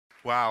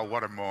Wow,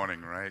 what a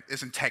morning, right?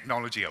 Isn't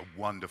technology a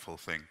wonderful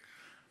thing?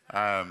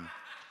 Um,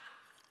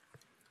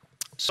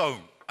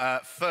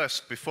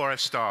 First, before I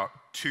start,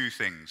 two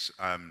things.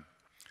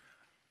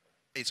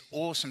 It's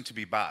awesome to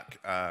be back,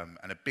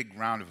 and a big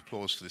round of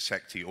applause for the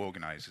SecT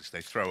organizers.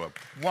 They throw a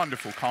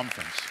wonderful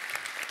conference.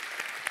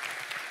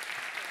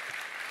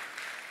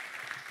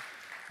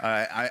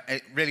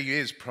 It really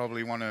is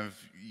probably one of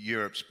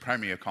Europe's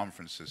premier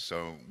conferences,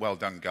 so well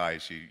done,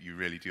 guys. You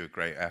really do a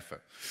great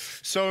effort.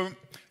 So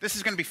this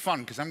is going to be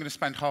fun, because I'm going to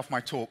spend half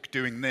my talk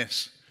doing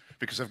this,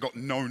 because I've got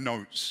no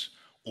notes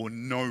or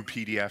no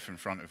PDF in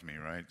front of me,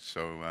 right?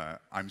 So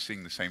I'm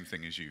seeing the same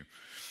thing as you.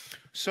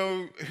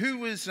 So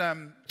who's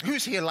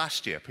here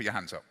last year? Put your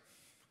hands up.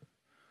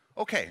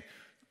 Okay.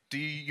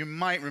 You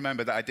might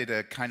remember that I did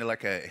a kind of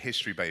like a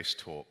history-based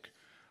talk.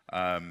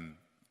 And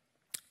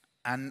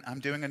I'm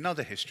doing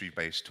another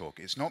history-based talk.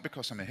 It's not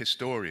because I'm a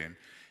historian,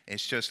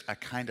 it's just I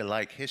kind of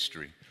like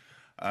history.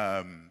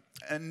 And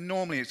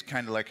normally it's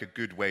kind of like a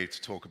good way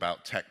to talk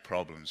about tech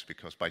problems,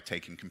 because by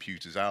taking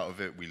computers out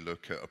of it, we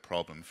look at a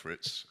problem for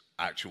its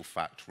actual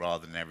fact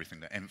rather than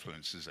everything that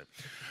influences it.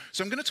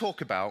 So I'm going to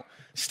talk about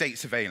state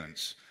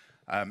surveillance.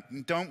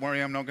 Don't worry,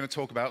 I'm not going to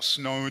talk about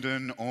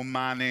Snowden or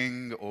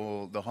Manning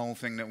or the whole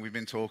thing that we've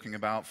been talking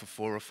about for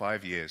 4 or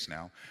 5 years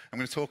now. I'm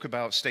going to talk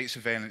about state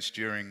surveillance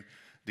during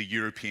the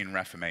European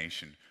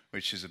Reformation,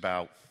 which is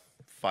about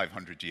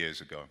 500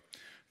 years ago.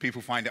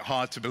 People find it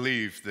hard to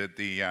believe that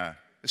the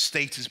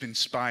state has been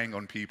spying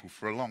on people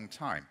for a long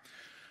time.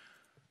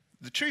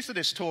 The truth of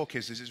this talk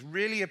is it's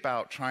really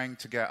about trying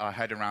to get our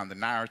head around the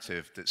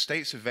narrative that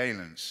state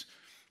surveillance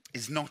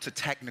is not a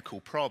technical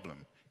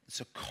problem.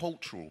 It's a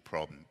cultural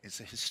problem.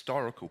 It's a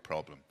historical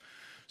problem.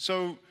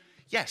 So,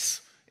 yes,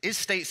 is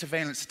state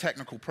surveillance a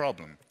technical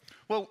problem?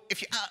 Well,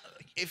 if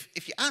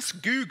you ask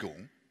Google,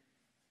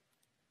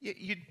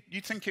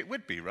 you'd think it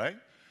would be, right?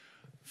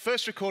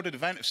 First recorded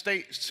event of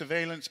state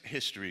surveillance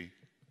history,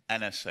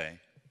 NSA.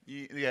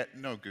 Yeah,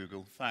 no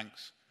Google,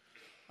 thanks.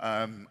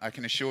 I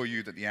can assure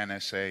you that the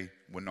NSA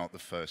were not the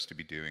first to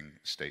be doing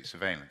state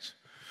surveillance.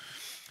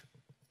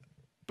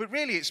 But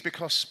really, it's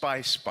because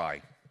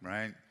spy,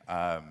 right?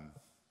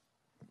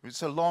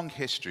 It's a long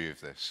history of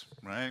this,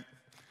 right?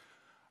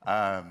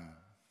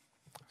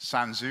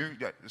 Sun Tzu,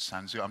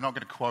 I'm not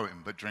going to quote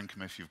him, but drink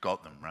them if you've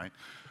got them, right?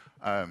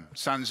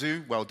 Sun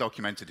Tzu,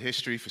 well-documented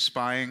history for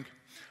spying.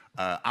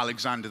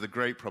 Alexander the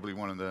Great, probably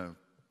one of the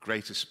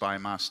greatest spy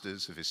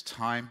masters of his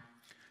time.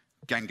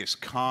 Genghis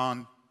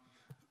Khan,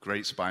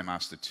 great spy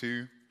master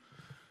too.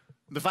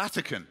 The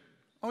Vatican,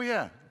 oh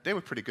yeah, they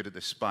were pretty good at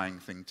this spying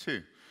thing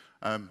too.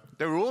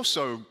 They were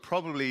also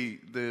probably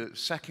the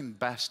second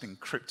best in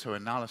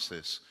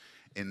cryptoanalysis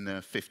in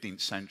the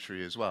 15th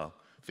century as well,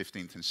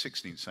 15th and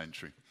 16th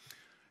century.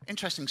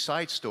 Interesting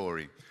side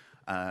story.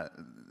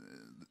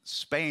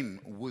 Spain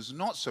was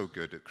not so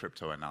good at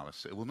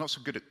cryptoanalysis, well, not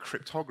so good at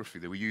cryptography.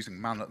 They were using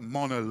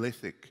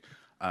monolithic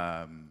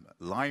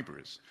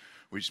libraries,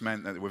 which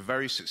meant that they were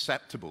very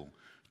susceptible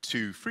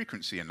to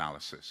frequency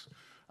analysis.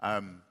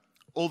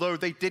 Although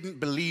they didn't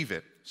believe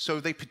it, so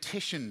they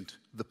petitioned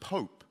the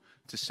Pope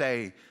to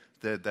say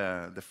that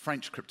the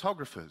French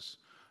cryptographers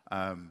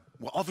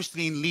were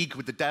obviously in league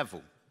with the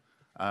devil.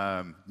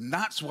 And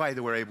that's why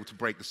they were able to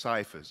break the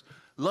ciphers.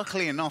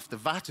 Luckily enough, the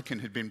Vatican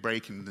had been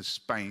breaking the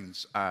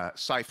Spain's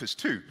ciphers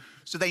too,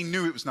 so they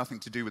knew it was nothing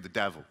to do with the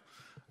devil.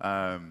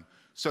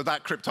 So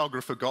that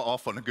cryptographer got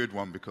off on a good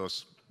one,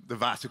 because the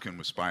Vatican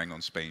was spying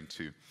on Spain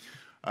too.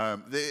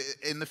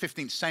 In the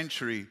 15th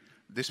century,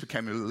 this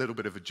became a little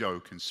bit of a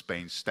joke, and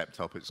Spain stepped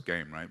up its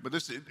game, right? But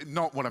this is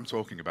not what I'm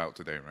talking about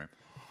today, right?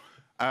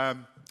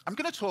 I'm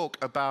going to talk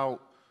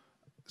about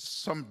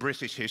some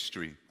British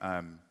history.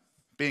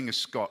 Being a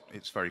Scot,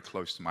 it's very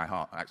close to my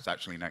heart. It's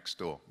actually next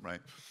door,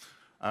 right?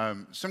 So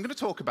I'm going to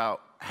talk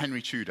about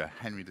Henry Tudor,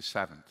 Henry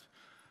VII.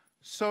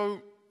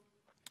 So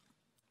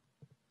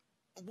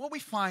what we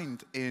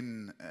find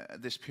in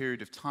this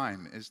period of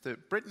time is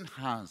that Britain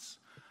has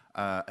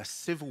a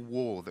civil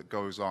war that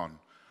goes on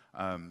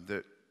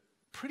that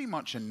pretty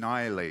much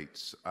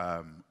annihilates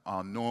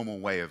our normal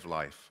way of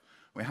life.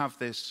 We have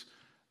this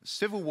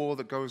civil war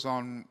that goes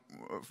on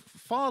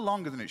far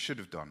longer than it should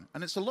have done.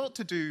 And it's a lot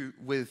to do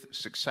with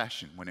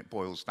succession when it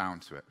boils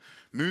down to it.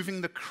 Moving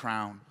the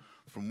crown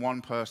from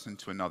one person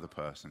to another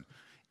person.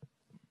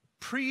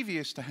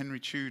 Previous to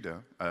Henry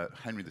Tudor,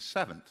 Henry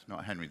VII,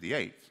 not Henry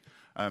VIII,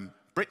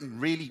 Britain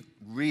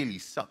really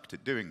sucked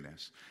at doing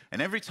this.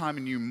 And every time a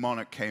new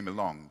monarch came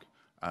along,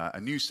 a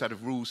new set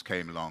of rules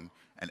came along,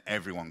 and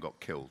everyone got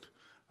killed.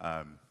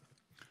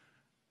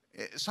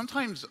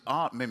 Sometimes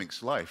art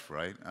mimics life,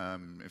 right?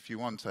 If you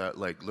want to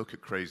look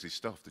at crazy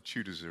stuff, the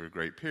Tudors are a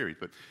great period.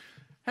 But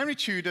Henry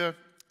Tudor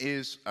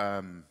is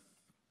a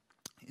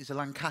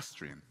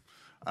Lancastrian.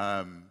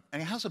 And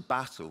he has a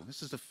battle.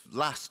 This is the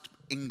last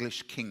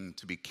English king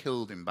to be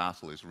killed in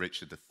battle, is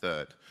Richard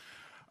III.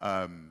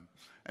 And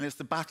it's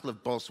the Battle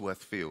of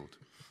Bosworth Field,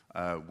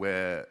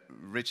 where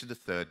Richard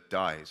III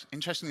dies.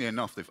 Interestingly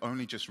enough, they've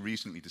only just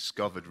recently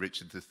discovered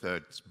Richard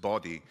III's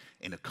body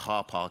in a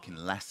car park in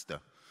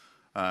Leicester.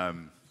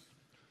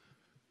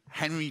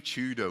 Henry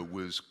Tudor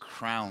was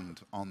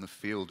crowned on the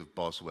field of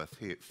Bosworth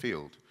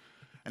Field.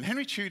 And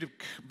Henry Tudor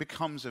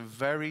becomes a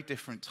very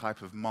different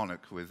type of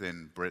monarch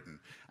within Britain,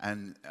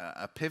 and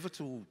a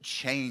pivotal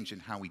change in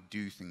how we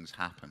do things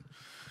happen.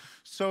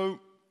 So,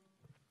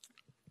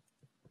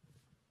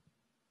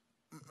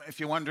 if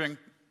you're wondering,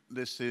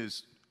 this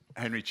is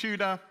Henry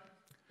Tudor,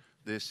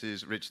 this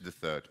is Richard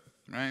III,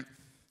 right?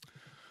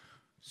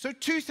 So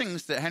two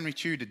things that Henry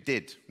Tudor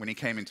did when he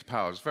came into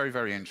power is very,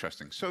 very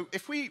interesting. So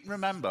if we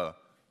remember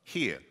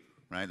here,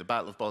 right, the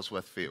Battle of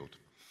Bosworth Field,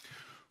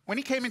 when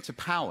he came into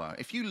power,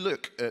 if you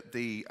look at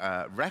the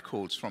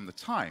records from the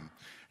time,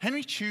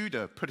 Henry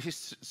Tudor put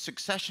his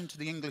succession to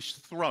the English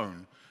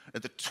throne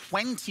at the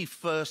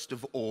 21st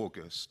of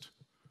August,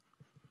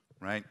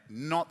 right?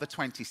 Not the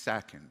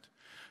 22nd.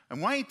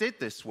 And why he did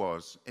this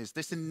is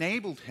this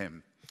enabled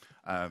him,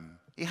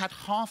 he had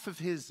half of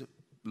his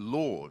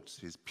lords,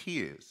 his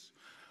peers,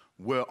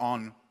 were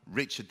on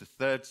Richard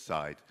III's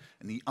side,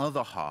 and the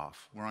other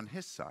half were on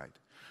his side.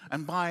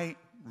 And by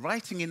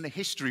writing in the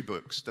history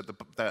books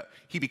that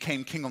he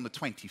became king on the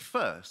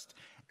 21st,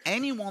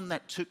 anyone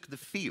that took the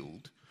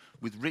field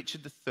with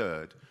Richard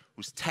III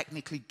was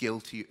technically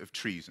guilty of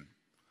treason.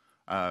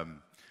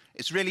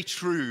 It's really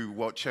true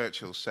what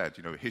Churchill said,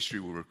 you know, history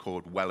will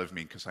record well of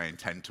me because I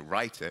intend to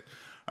write it.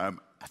 I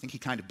think he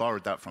kind of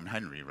borrowed that from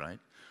Henry, right?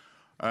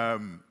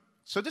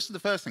 So this is the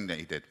first thing that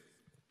he did.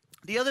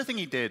 The other thing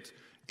he did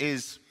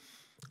is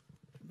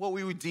what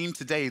we would deem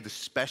today the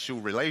special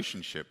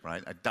relationship,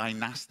 right? A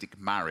dynastic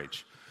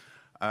marriage.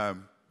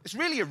 It's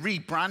really a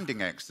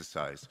rebranding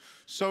exercise.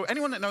 So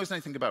anyone that knows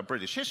anything about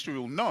British history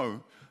will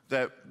know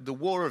that the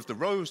War of the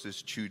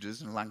Roses,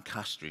 Tudors and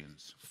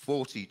Lancastrians,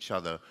 fought each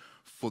other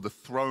for the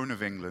throne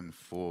of England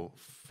for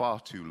far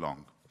too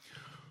long.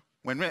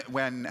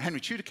 When Henry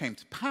Tudor came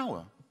to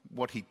power,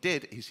 what he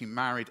did is he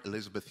married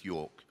Elizabeth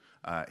York,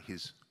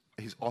 his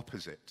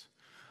opposite.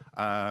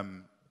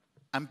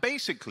 And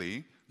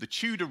basically, the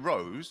Tudor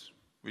rose,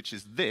 which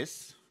is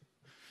this,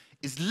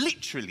 is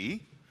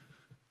literally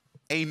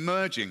a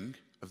merging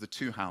of the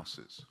two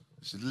houses.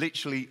 It's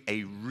literally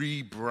a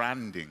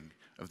rebranding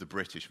of the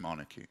British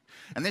monarchy.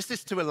 And this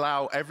is to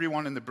allow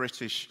everyone in the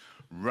British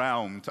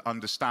realm to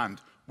understand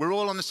we're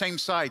all on the same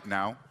side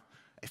now.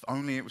 If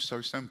only it was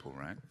so simple,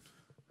 right?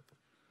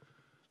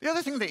 The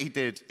other thing that he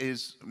did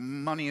is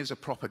money as a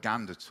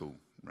propaganda tool,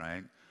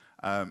 right?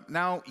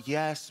 Now,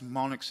 yes,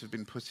 monarchs have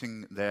been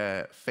putting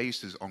their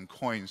faces on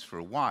coins for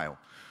a while.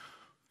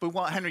 But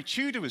what Henry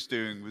Tudor was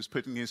doing was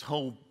putting his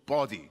whole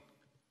body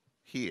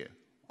here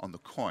on the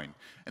coin.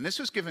 And this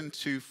was given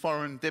to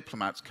foreign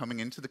diplomats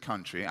coming into the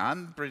country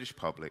and the British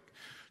public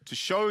to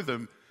show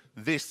them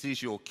this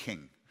is your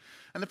king.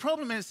 And the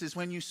problem is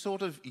when you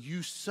sort of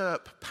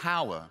usurp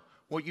power,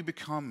 what you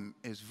become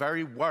is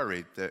very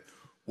worried that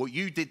what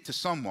you did to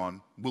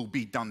someone will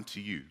be done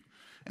to you.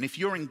 And if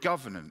you're in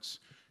governance,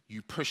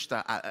 you push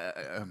that,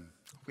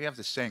 we have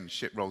this saying,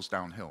 shit rolls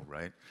downhill,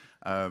 right?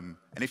 And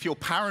if you're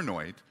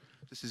paranoid,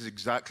 this is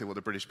exactly what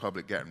the British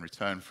public get in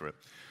return for it.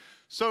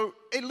 So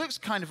it looks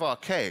kind of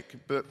archaic,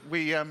 but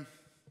we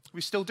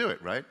still do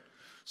it, right?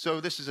 So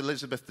this is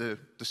Elizabeth II.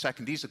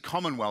 These are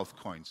Commonwealth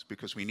coins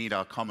because we need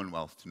our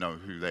Commonwealth to know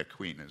who their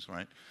queen is,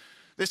 right?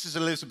 This is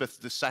Elizabeth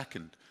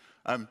II.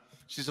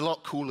 She's a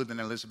lot cooler than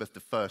Elizabeth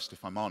I,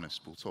 if I'm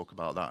honest. We'll talk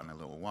about that in a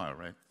little while,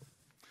 right?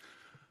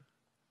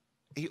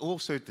 He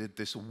also did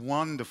this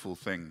wonderful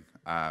thing.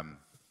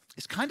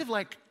 It's kind of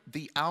like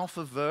the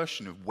alpha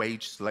version of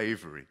wage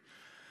slavery.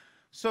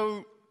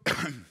 So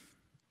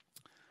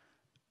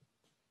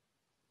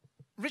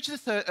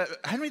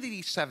Henry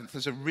VII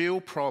has a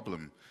real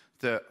problem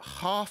that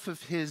half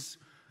of his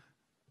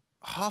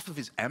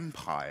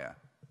empire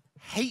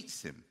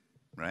hates him,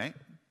 right?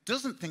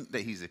 Doesn't think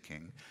that he's a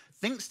king,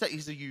 thinks that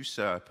he's a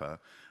usurper,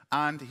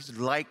 and he's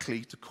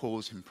likely to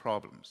cause him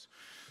problems.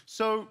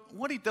 So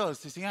what he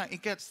does is he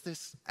gets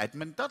this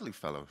Edmund Dudley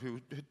fellow who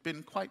had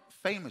been quite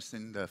famous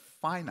in the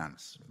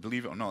finance.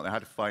 Believe it or not, they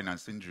had a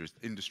finance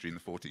industry in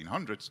the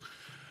 1400s.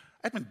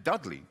 Edmund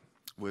Dudley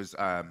was,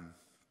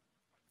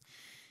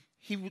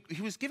 he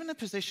was given a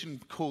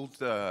position called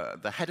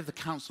the head of the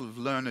Council of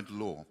Learned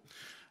Law.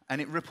 And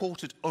it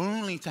reported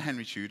only to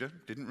Henry Tudor,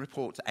 didn't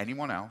report to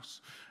anyone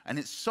else. And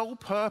its sole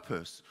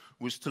purpose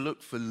was to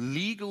look for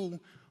legal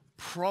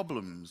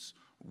problems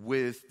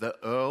with the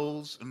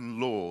earls and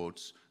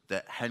lords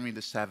that Henry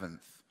VII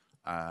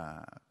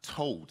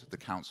told the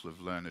Council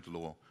of Learned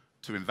Law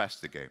to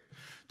investigate.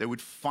 They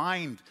would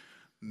find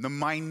the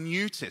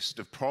minutest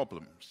of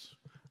problems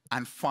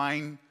and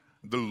find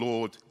the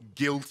lord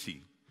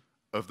guilty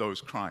of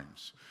those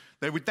crimes.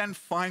 They would then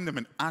fine them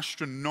an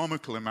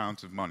astronomical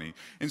amount of money,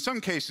 in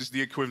some cases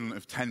the equivalent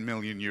of 10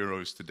 million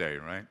euros today,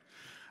 right?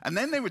 And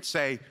then they would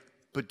say,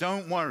 but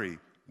don't worry,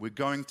 we're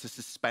going to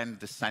suspend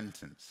the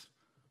sentence.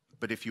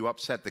 But if you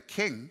upset the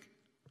king,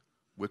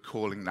 we're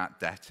calling that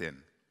debt in.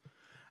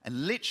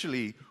 And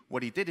literally,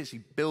 what he did is he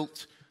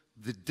built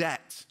the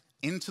debt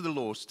into the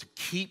laws to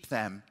keep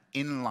them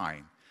in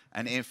line.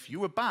 And if you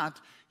were bad,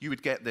 you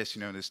would get this,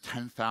 this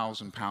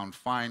 £10,000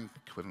 fine,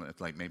 equivalent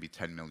to like maybe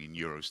 10 million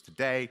euros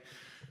today.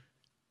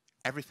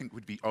 Everything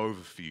would be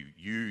over for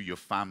you, your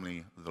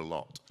family, the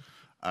lot.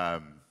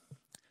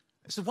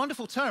 It's a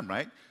wonderful term,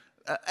 right?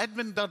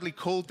 Edmund Dudley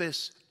called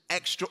this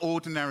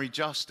extraordinary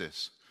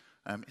justice.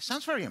 It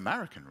sounds very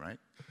American, right?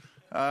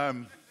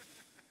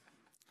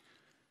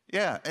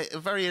 Yeah,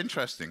 very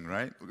interesting,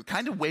 right?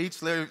 Kind of wage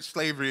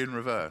slavery in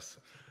reverse.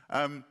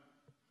 And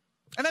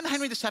then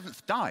Henry VII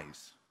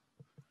dies,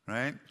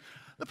 right?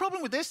 The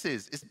problem with this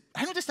is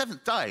Henry VII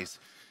dies.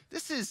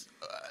 This is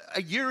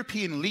a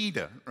European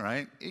leader,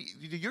 right?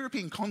 The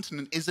European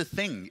continent is a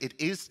thing. It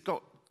is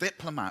got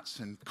diplomats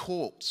and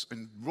courts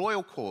and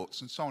royal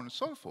courts and so on and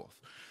so forth.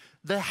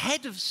 The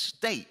head of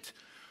state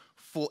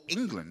for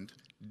England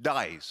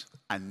dies,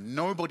 and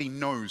nobody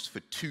knows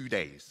for 2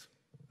 days,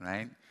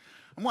 right?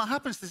 And what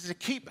happens is they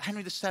keep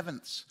Henry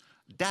VII's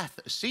death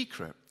a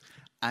secret,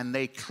 and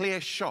they clear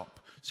shop.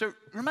 So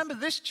remember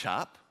this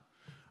chap,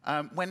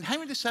 when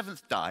Henry VII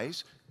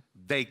dies,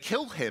 they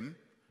kill him,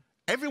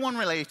 everyone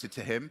related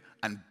to him,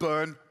 and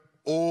burn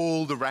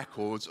all the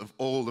records of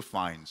all the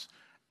fines.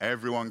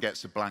 Everyone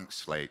gets a blank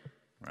slate,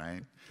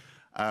 right?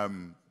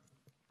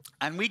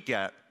 And we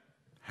get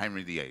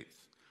Henry VIII,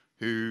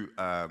 who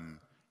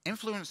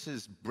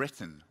influences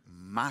Britain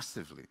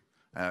massively.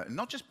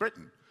 Not just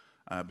Britain,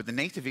 but the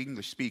native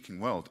English-speaking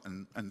world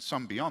and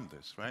some beyond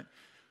this, right?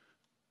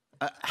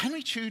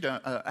 Henry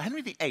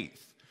VIII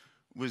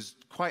was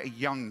quite a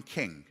young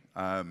king,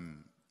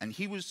 and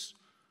he was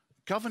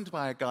governed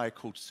by a guy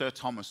called Sir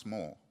Thomas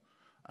More.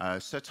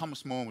 Sir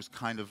Thomas More was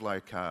kind of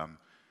like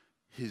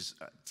his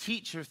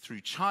teacher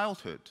through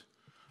childhood,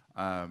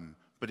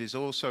 but he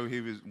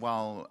was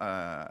while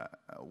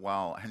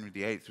Henry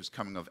VIII was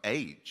coming of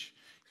age,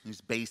 he was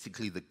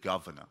basically the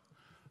governor.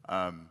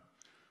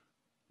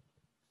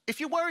 If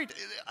you're worried,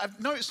 I've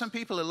noticed some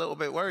people are a little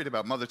bit worried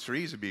about Mother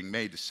Teresa being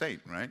made a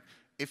saint, right?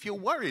 If you're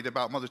worried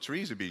about Mother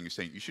Teresa being a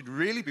saint, you should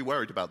really be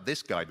worried about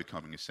this guy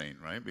becoming a saint,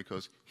 right?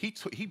 Because he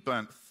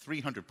burnt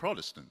 300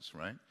 Protestants,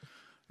 right?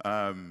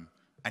 And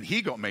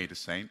he got made a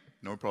saint,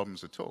 no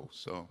problems at all.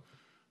 So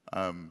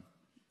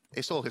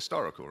it's all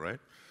historical, right?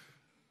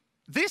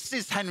 This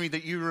is Henry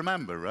that you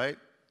remember, right?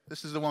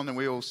 This is the one that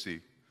we all see.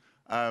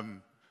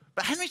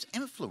 But Henry's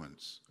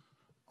influence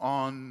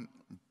on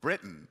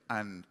Britain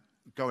and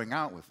going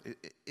out with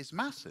is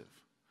massive.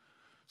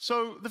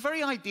 So the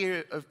very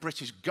idea of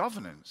British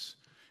governance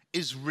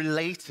is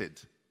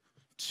related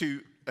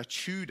to a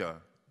Tudor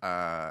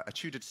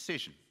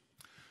decision.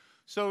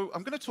 So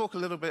I'm going to talk a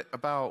little bit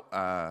about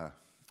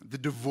the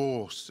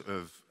divorce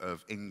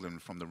of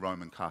England from the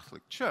Roman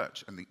Catholic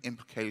Church and the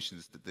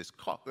implications that this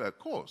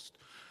caused.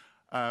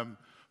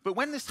 But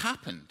when this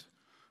happened,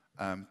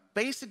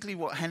 basically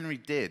what Henry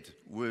did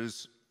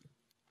was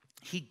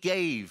he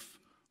gave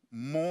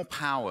more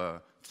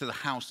power to the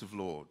House of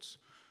Lords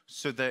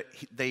so that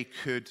they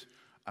could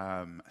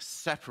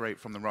separate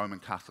from the Roman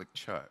Catholic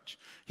Church.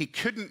 He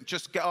couldn't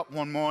just get up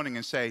one morning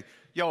and say,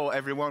 yo,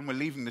 everyone, we're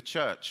leaving the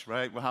church,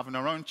 right? We're having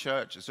our own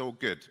church, it's all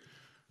good.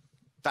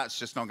 That's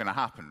just not going to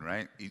happen,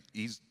 right?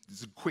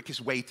 The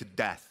quickest way to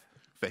death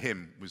for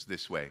him was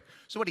this way.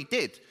 So what he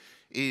did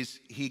is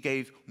he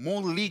gave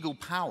more legal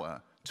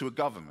power to a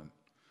government.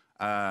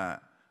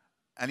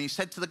 And he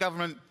said to the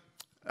government,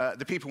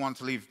 the people want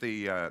to leave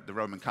the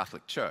Roman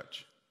Catholic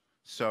Church.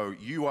 So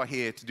you are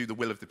here to do the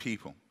will of the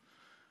people.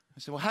 I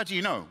said, well, how do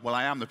you know? Well,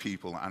 I am the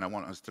people, and I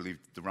want us to leave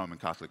the Roman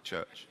Catholic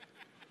Church.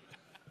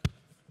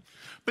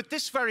 But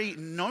this very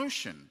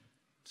notion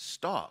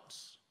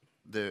starts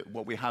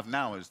what we have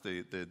now as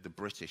the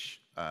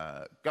British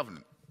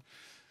government.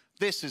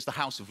 This is the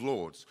House of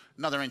Lords.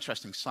 Another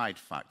interesting side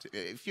fact.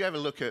 If you ever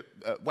look at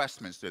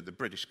Westminster, the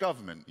British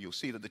government, you'll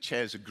see that the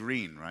chairs are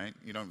green, right?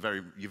 You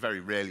very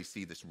rarely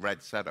see this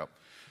red setup.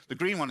 The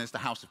green one is the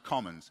House of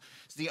Commons.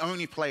 It's the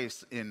only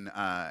place in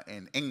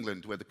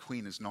England where the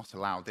Queen is not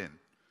allowed in.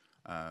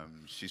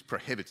 She's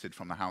prohibited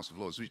from the House of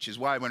Lords, which is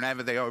why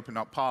whenever they open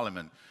up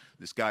Parliament,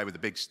 this guy with a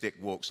big stick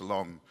walks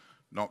along,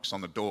 knocks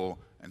on the door,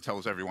 and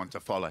tells everyone to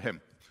follow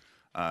him.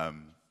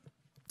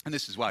 And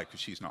this is why,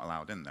 because she's not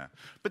allowed in there.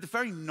 But the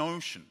very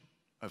notion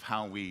of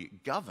how we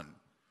govern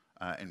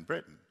in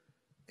Britain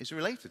is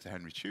related to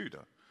Henry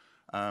Tudor.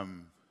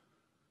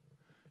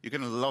 You're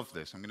going to love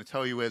this. I'm going to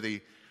tell you where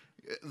the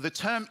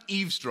term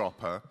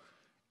eavesdropper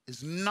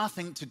is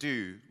nothing to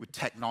do with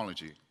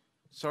technology.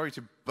 Sorry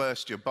to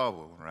burst your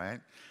bubble,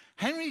 right?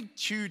 Henry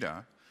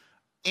Tudor,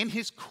 in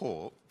his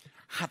court,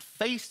 had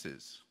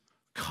faces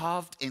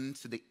carved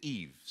into the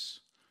eaves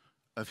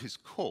of his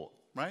court,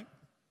 right?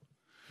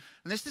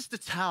 And this is to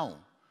tell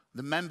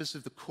the members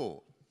of the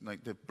court,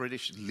 like the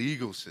British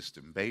legal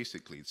system,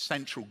 basically,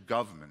 central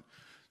government,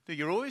 that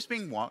you're always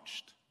being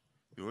watched,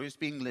 you're always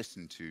being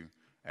listened to,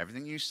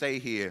 everything you say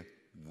here,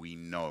 we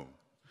know.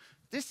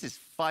 This is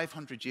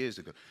 500 years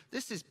ago.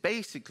 This is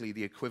basically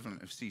the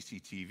equivalent of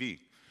CCTV.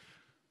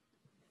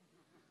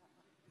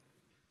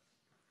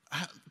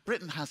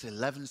 Britain has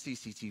 11 one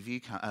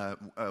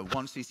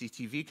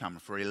CCTV camera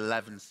for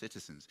 11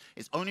 citizens.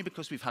 It's only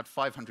because we've had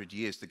 500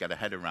 years to get a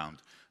head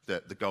around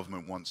that the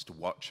government wants to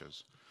watch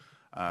us.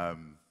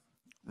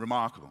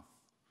 Remarkable.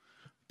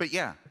 But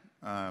yeah,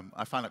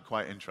 I find it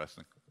quite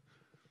interesting.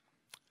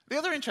 The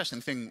other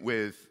interesting thing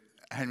with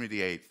Henry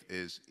VIII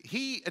is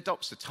he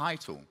adopts a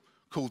title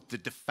called the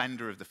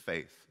Defender of the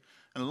Faith.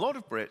 And a lot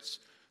of Brits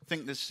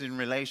think this is in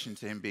relation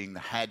to him being the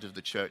head of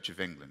the Church of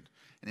England.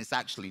 And it's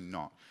actually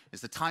not.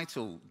 It's the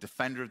title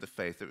Defender of the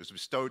Faith that was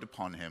bestowed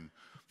upon him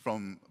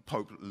from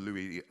Pope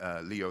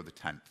Leo X.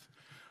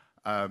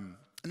 And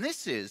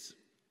this is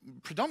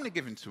predominantly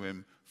given to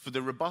him for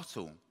the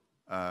rebuttal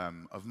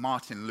of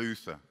Martin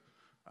Luther.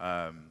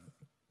 And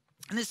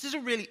this is a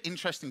really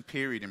interesting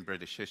period in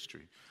British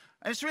history.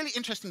 And it's a really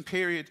interesting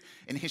period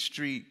in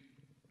history,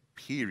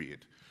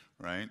 period,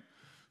 right?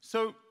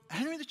 So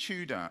Henry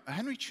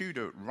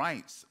Tudor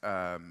writes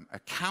a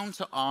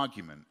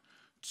counter-argument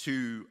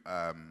to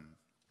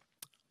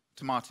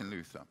Martin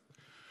Luther.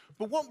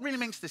 But what really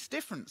makes this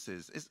difference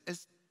is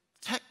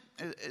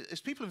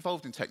people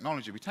involved in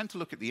technology, we tend to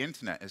look at the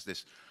internet as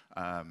this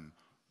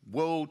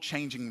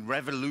world-changing,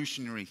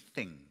 revolutionary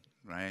thing,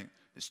 right?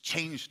 It's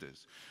changed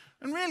us.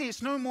 And really,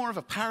 it's no more of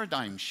a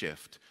paradigm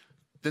shift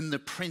than the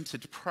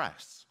printed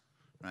press,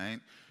 right?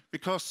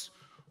 Because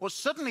what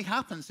suddenly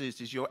happens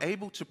is you're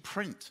able to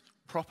print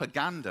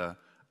propaganda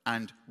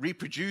and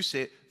reproduce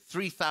it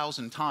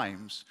 3,000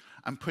 times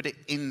and put it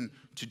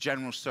into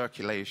general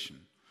circulation.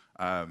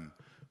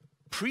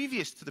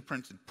 Previous to the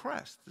printed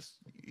press,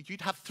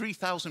 you'd have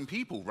 3,000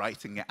 people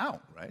writing it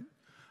out,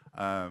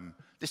 right?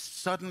 This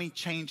suddenly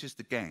changes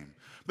the game.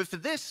 But for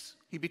this,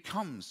 he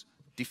becomes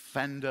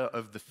Defender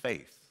of the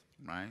Faith,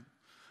 right?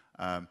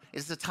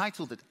 It's the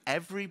title that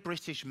every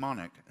British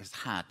monarch has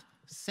had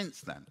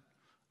since then.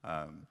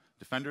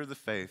 Defender of the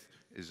Faith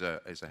is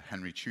a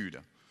Henry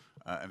Tudor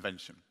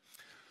invention.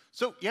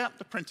 So, yeah,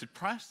 the printed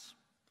press.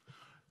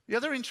 The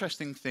other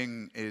interesting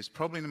thing is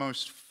probably the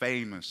most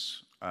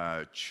famous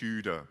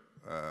Tudor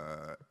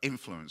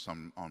influence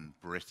on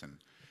Britain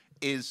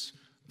is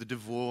the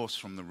divorce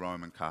from the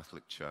Roman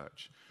Catholic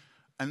Church.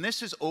 And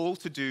this is all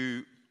to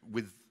do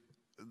with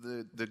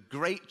the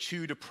great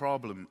Tudor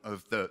problem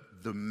of the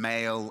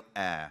male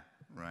heir,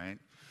 right?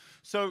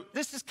 So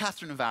this is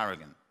Catherine of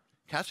Aragon.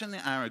 Catherine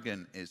of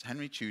Aragon is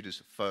Henry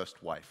Tudor's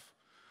first wife.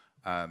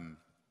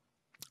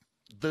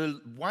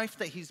 The wife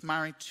that he's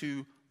married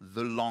to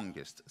the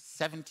longest.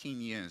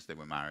 17 years they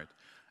were married.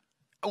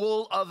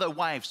 All other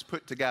wives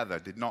put together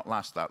did not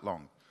last that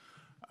long,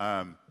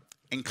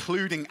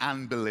 including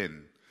Anne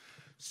Boleyn.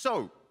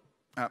 So,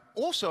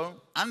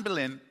 also, Anne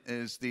Boleyn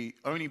is the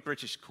only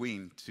British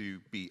queen to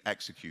be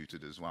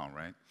executed as well,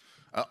 right?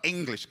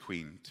 English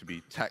queen, to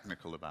be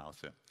technical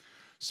about it.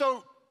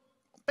 So,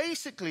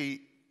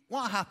 basically,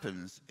 what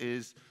happens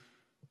is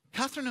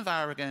Catherine of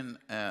Aragon,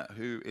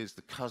 who is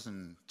the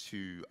cousin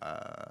to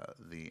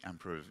the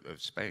Emperor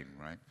of Spain,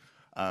 right?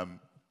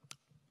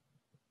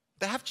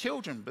 They have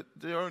children, but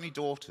they're only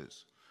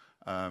daughters.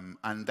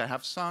 And they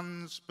have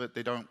sons, but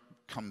they don't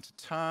come to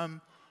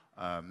term.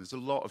 There's a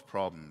lot of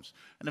problems.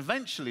 And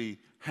eventually,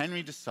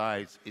 Henry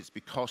decides it's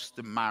because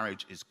the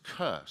marriage is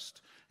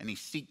cursed, and he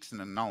seeks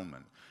an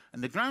annulment.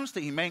 And the grounds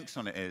that he makes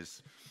on it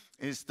is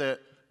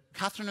that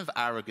Catherine of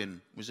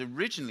Aragon was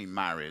originally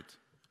married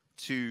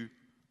to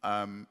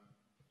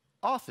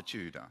Arthur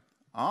Tudor.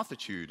 Arthur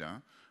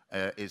Tudor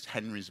is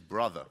Henry's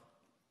brother,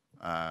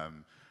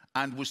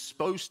 and was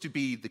supposed to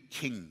be the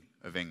king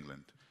of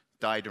England.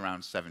 Died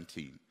around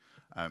 17.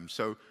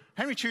 So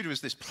Henry Tudor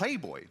was this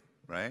playboy,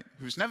 right,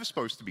 who was never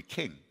supposed to be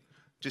king,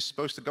 just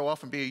supposed to go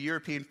off and be a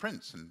European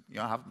prince and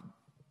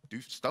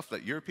do stuff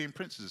that European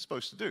princes are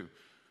supposed to do.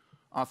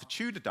 Arthur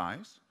Tudor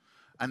dies,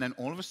 and then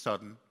all of a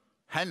sudden,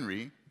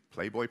 Henry,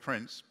 playboy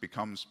prince,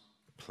 becomes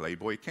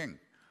playboy king.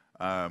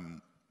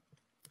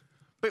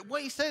 But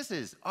what he says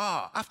is,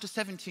 after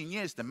 17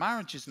 years, the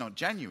marriage is not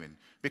genuine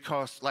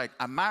because, like,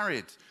 I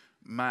married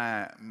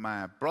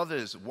my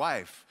brother's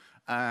wife,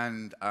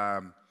 and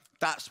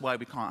that's why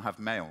we can't have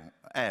male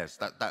heirs.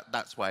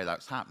 That's why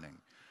that's happening.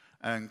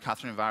 And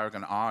Catherine of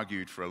Aragon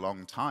argued for a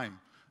long time,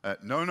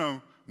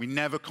 no, we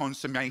never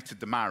consummated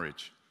the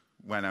marriage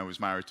when I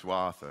was married to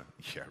Arthur.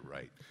 Yeah,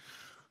 right.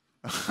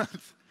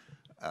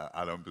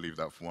 I don't believe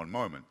that for one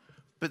moment.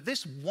 But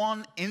this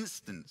one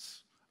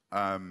instance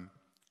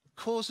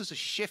causes a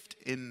shift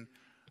in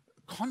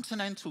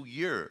continental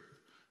Europe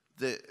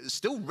that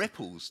still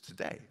ripples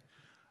today.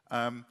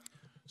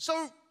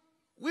 So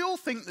we all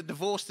think that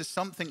divorce is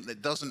something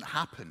that doesn't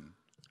happen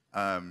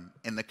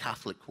in the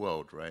Catholic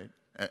world, right?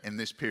 In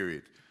this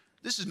period.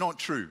 This is not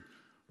true.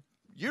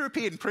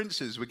 European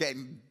princes were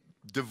getting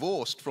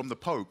divorced from the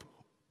Pope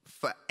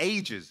for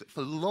ages,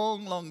 for a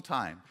long, long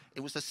time.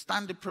 It was a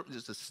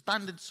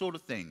standard sort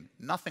of thing,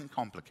 nothing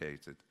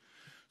complicated.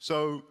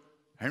 So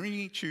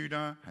Henry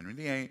Tudor, Henry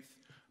VIII,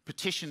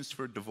 petitions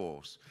for a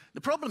divorce.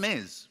 The problem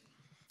is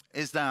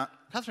that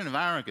Catherine of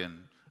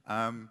Aragon,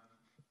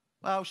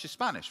 well, she's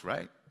Spanish,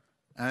 right?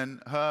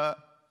 And her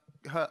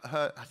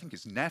I think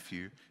his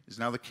nephew, is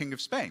now the King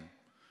of Spain.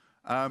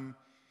 And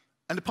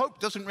the Pope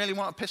doesn't really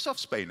want to piss off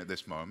Spain at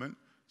this moment,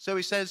 so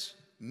he says,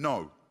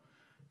 no.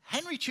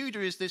 Henry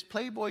Tudor is this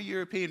playboy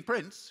European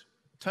prince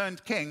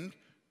turned king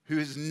who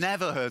has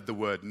never heard the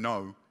word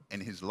no in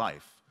his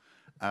life,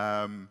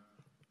 and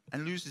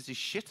loses his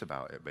shit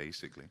about it,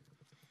 basically.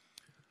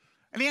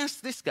 And he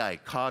asked this guy,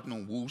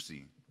 Cardinal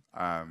Wolsey,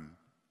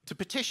 to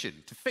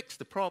petition, to fix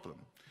the problem.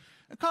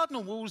 And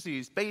Cardinal Wolsey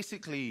is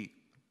basically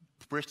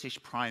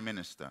British Prime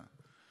Minister.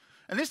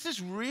 And this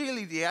is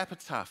really the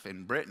epitaph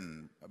in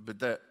Britain, but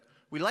that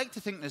we like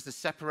to think there's a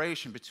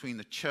separation between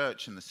the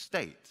church and the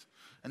state.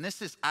 And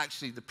this is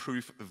actually the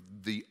proof of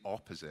the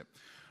opposite.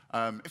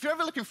 If you're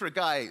ever looking for a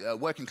guy, a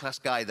working class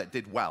guy that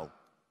did well,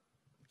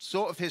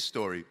 sort of his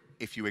story,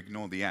 if you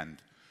ignore the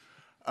end.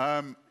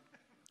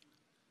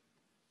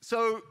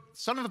 So,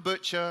 son of a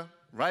butcher,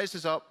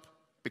 rises up,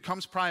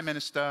 becomes prime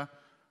minister,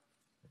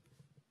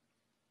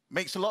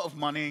 makes a lot of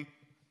money,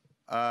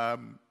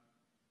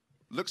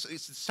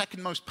 it's the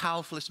second most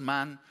powerfulest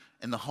man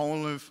in the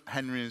whole of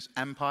Henry's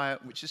empire,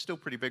 which is still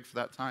pretty big for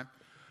that time.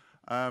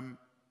 And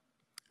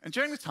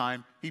during the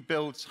time, he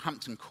builds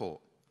Hampton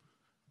Court.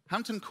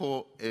 Hampton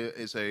Court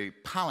is a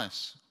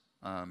palace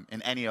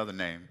in any other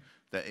name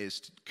that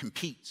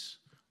competes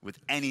with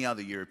any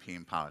other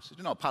European palace.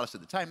 It's not a palace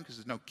at the time because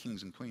there's no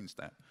kings and queens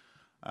there.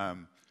 I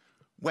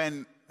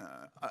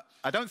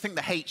don't think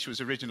the H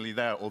was originally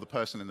there or the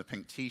person in the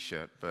pink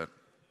T-shirt, but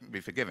be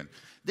forgiven.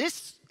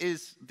 This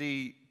is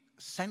the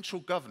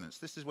central governance.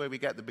 This is where we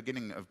get the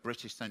beginning of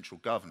British central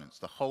governance.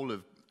 The whole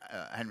of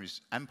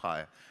Henry's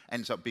empire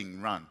ends up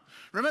being run.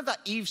 Remember that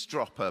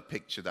eavesdropper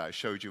picture that I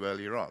showed you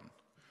earlier on?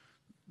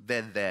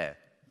 They're there.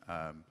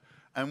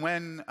 And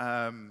when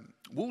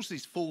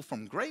Wolsey's fall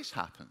from grace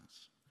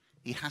happens,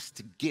 he has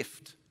to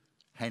gift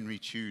Henry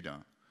Tudor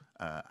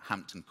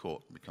Hampton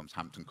Court. It becomes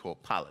Hampton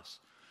Court Palace.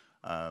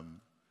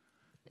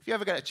 If you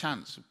ever get a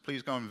chance,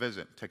 please go and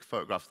visit. Take a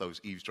photograph of those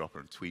eavesdropper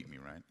and tweet me,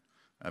 right?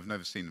 I've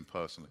never seen them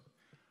personally.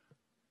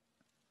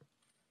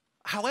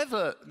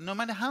 However, no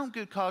matter how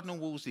good Cardinal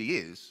Wolsey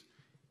is,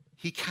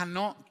 he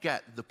cannot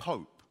get the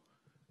Pope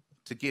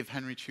to give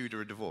Henry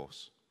Tudor a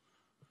divorce.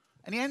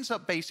 And he ends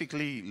up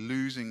basically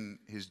losing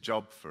his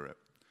job for it.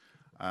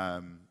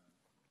 And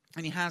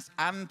he has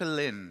Anne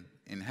Boleyn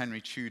in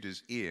Henry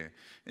Tudor's ear.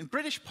 In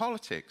British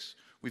politics,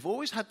 we've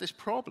always had this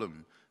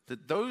problem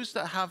that those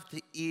that have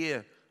the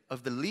ear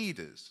of the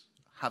leaders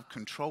have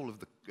control of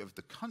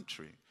the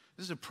country.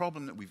 This is a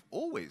problem that we've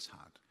always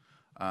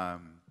had.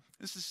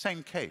 This is the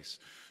same case.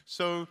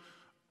 So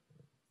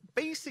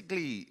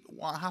basically,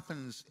 what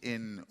happens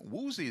in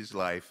Wolsey's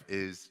life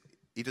is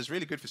he does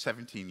really good for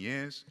 17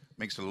 years,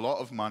 makes a lot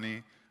of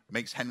money,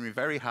 makes Henry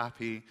very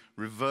happy,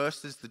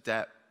 reverses the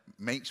debt,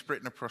 makes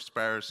Britain a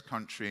prosperous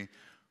country,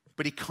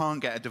 but he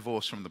can't get a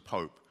divorce from the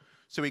Pope.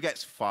 So he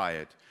gets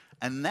fired.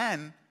 And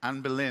then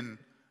Anne Boleyn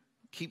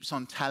keeps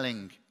on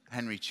telling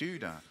Henry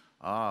Tudor,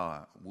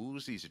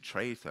 Wolsey's a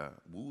traitor,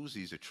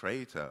 Wolsey's a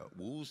traitor,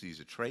 Wolsey's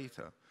a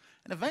traitor.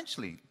 And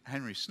eventually,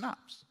 Henry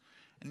snaps.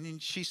 And then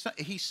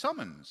he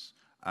summons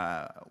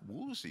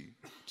Wolsey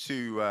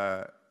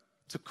to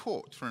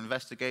court for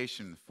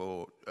investigation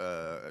for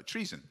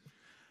treason.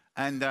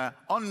 And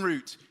en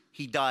route,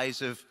 he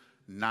dies of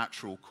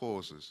natural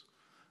causes.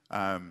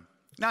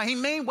 Now, he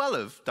may well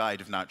have died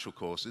of natural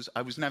causes.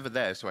 I was never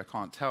there, so I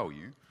can't tell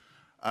you.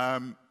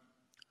 And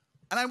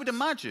I would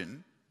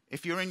imagine,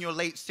 if you're in your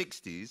late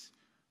 60s,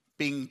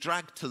 being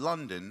dragged to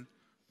London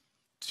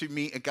to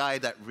meet a guy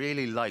that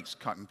really likes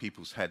cutting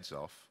people's heads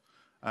off,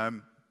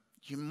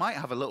 you might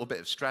have a little bit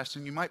of stress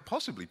and you might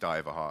possibly die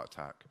of a heart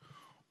attack.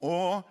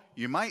 Or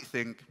you might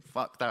think,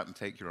 fuck that and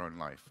take your own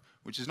life,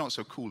 which is not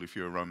so cool if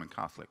you're a Roman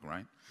Catholic,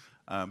 right?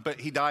 But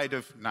he died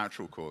of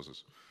natural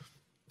causes.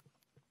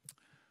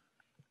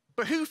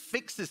 But who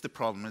fixes the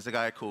problem is a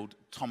guy called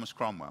Thomas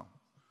Cromwell.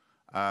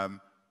 And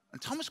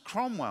Thomas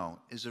Cromwell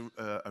is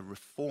a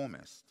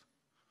reformist.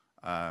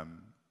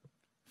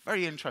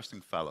 Very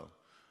interesting fellow.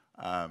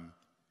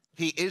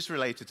 He is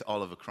related to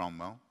Oliver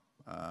Cromwell.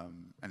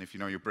 And if you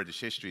know your British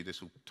history,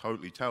 this will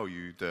totally tell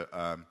you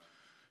that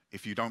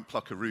if you don't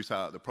pluck a root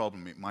out of the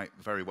problem, it might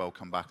very well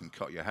come back and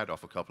cut your head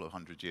off a couple of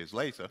hundred years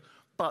later.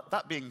 But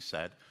that being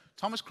said,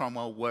 Thomas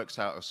Cromwell works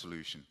out a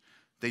solution.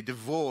 They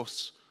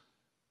divorce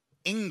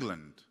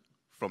England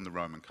from the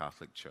Roman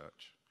Catholic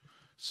Church.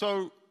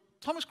 So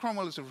Thomas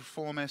Cromwell is a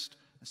reformist,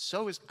 and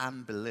so is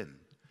Anne Boleyn.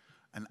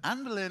 And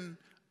Anne Boleyn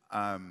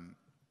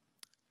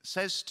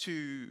says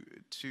to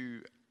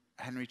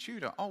Henry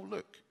Tudor, oh,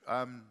 look,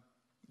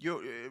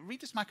 read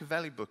this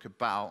Machiavelli book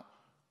about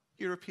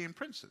European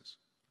princes,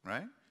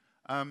 right?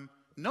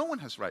 No one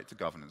has right to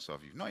governance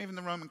of you, not even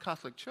the Roman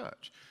Catholic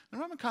Church. The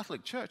Roman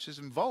Catholic Church is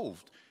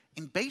involved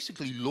in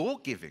basically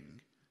law-giving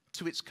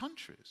to its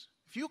countries.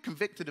 If you're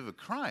convicted of a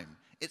crime,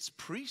 it's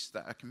priests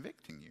that are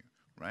convicting you,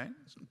 right?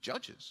 It's not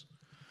judges.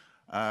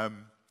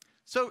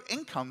 So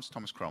in comes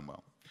Thomas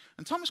Cromwell.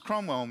 And Thomas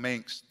Cromwell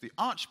makes the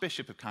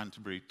Archbishop of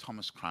Canterbury,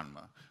 Thomas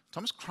Cranmer.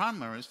 Thomas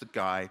Cranmer is the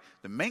guy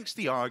that makes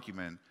the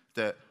argument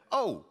that,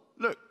 oh,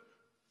 look,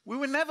 we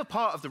were never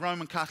part of the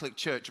Roman Catholic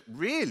Church,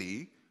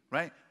 really,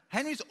 right?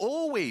 Henry's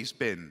always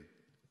been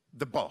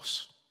the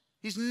boss.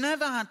 He's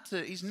never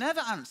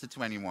answered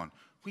to anyone.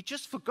 We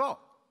just forgot.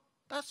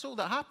 That's all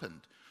that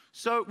happened.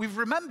 So we've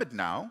remembered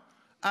now,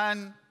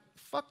 and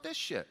fuck this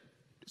shit.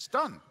 It's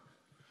done.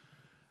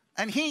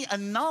 And he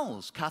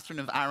annuls Catherine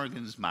of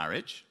Aragon's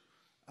marriage,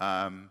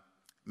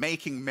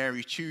 making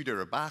Mary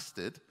Tudor a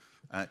bastard,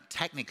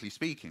 technically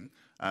speaking.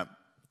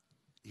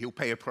 He'll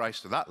pay a price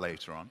for that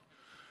later on.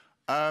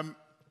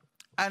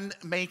 And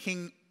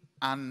making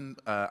Anne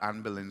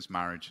Boleyn's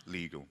marriage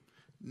legal.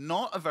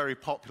 Not a very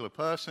popular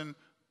person,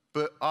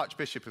 but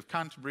Archbishop of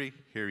Canterbury,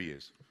 here he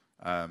is.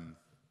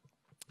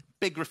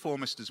 Big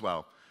reformist as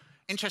well.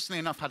 Interestingly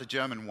enough, had a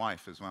German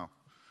wife as well.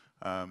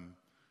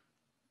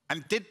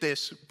 And did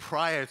this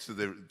prior to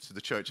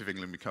the Church of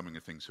England becoming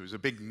a thing. So he was a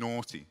big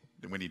naughty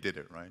when he did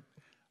it, right?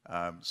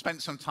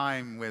 Spent some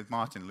time with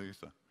Martin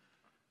Luther.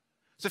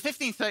 So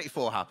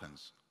 1534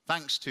 happens,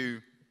 thanks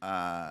to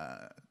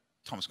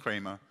Thomas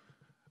Cranmer,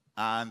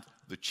 and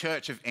the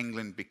Church of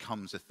England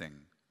becomes a thing.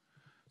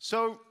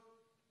 So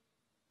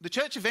the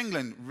Church of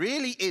England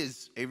really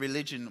is a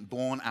religion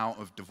born out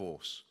of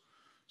divorce.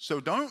 So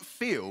don't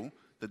feel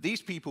that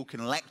these people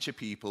can lecture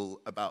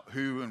people about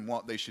who and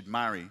what they should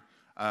marry,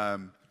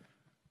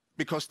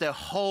 because their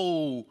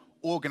whole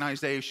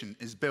organization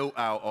is built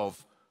out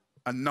of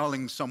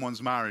annulling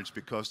someone's marriage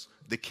because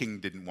the king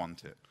didn't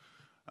want it.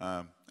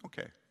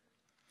 Okay.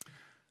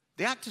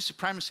 The Act of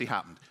Supremacy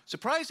happened.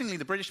 Surprisingly,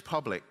 the British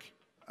public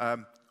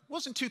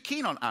wasn't too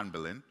keen on Anne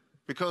Boleyn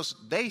because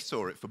they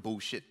saw it for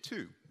bullshit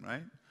too,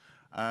 right?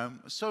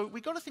 So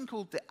we got a thing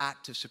called the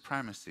Act of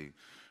Supremacy,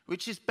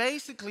 which is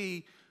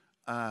basically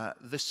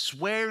the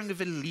swearing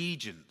of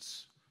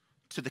allegiance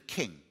to the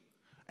king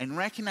and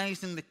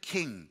recognizing the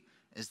king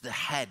as the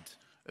head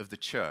of the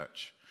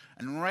church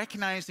and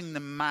recognizing the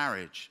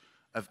marriage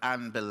of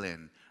Anne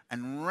Boleyn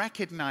and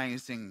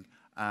recognizing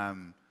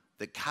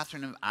that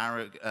Catherine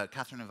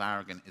of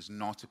Aragon is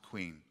not a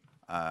queen.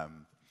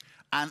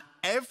 And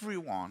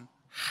everyone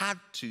had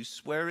to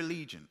swear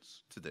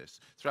allegiance to this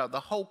throughout the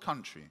whole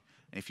country.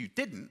 And if you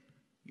didn't,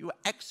 you were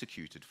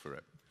executed for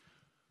it.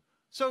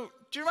 So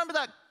do you remember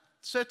that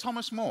Sir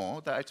Thomas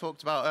More that I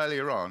talked about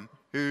earlier on,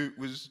 who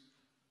was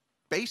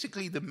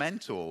basically the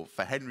mentor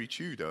for Henry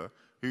Tudor,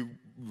 who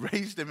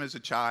raised him as a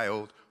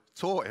child,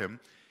 taught him?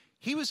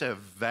 He was a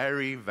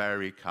very,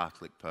 very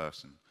Catholic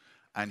person.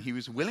 And he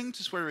was willing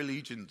to swear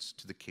allegiance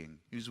to the king.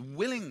 He was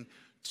willing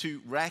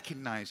to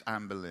recognize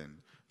Anne Boleyn,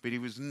 but he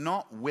was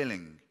not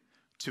willing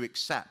to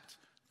accept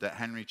that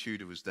Henry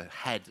Tudor was the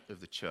head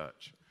of the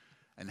church.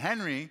 And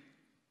Henry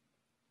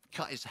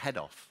cut his head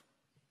off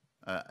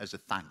as a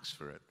thanks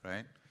for it,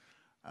 right?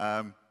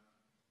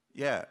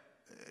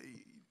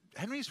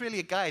 Henry's really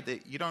a guy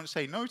that you don't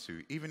say no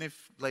to, even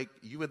if, like,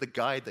 you were the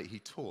guy that he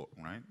taught,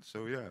 right?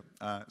 So,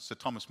 yeah, Sir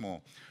Thomas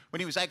More. When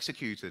he was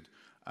executed,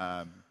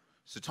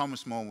 Sir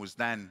Thomas More was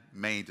then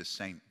made a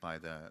saint by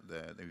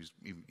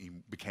he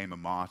became a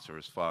martyr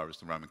as far as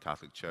the Roman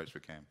Catholic Church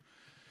became.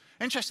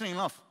 Interestingly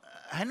enough,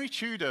 Henry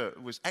Tudor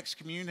was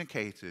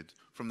excommunicated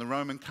from the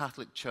Roman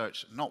Catholic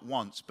Church not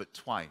once, but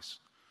twice.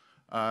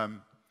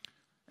 In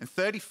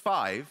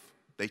 35,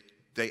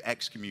 they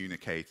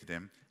excommunicated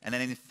him, and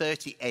then in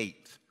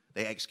 38,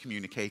 they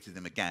excommunicated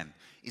him again.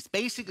 It's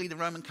basically the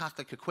Roman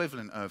Catholic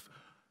equivalent of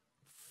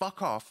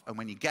fuck off, and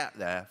when you get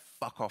there,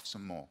 fuck off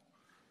some more.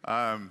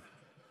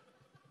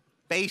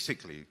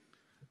 Basically.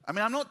 I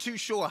mean, I'm not too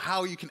sure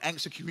how you can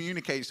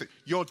excommunicate. So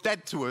you're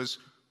dead to us,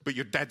 but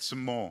you're dead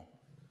some more.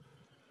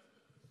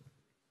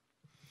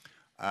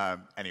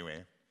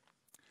 Anyway.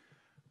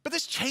 But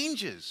this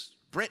changes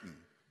Britain,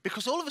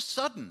 because all of a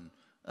sudden,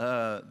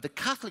 the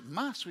Catholic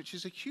Mass, which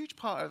is a huge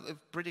part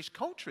of British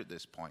culture at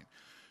this point,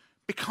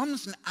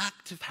 becomes an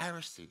act of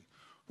heresy.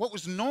 What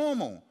was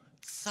normal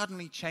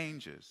suddenly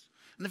changes.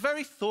 And the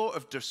very thought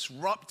of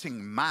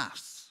disrupting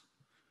Mass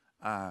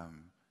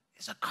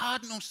is a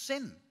cardinal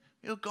sin.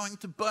 You're going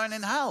to burn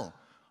in hell.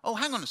 Oh,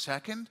 hang on a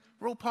second.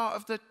 We're all part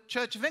of the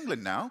Church of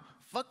England now.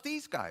 Fuck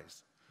these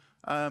guys.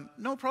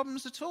 No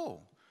problems at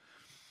all.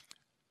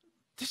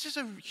 This is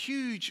a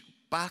huge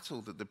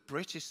battle that the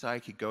British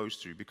psyche goes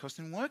through, because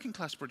in working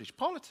class British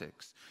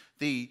politics,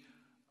 the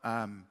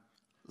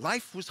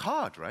life was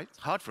hard, right?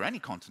 Hard for any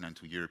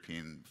continental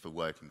European for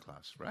working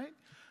class, right?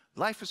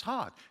 Life was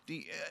hard.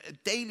 The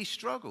daily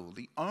struggle,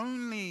 the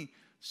only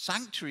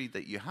sanctuary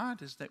that you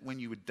had is that when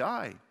you would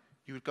die,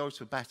 you would go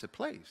to a better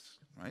place,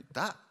 right?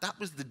 That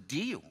was the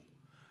deal.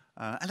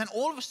 And then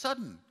all of a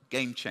sudden,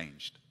 game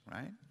changed,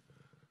 right?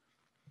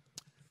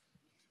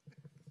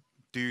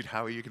 Dude,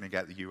 how are you going to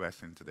get the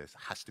US into this?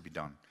 It has to be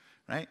done,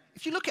 right?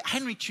 If you look at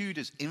Henry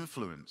Tudor's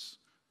influence,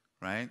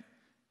 right,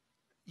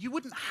 you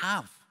wouldn't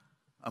have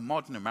a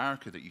modern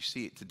America that you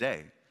see it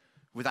today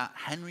without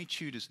Henry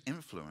Tudor's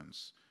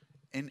influence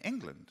in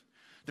England.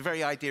 The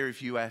very idea of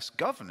US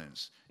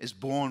governance is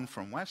born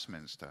from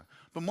Westminster.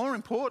 But more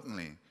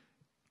importantly,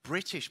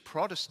 British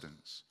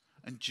Protestants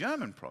and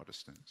German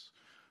Protestants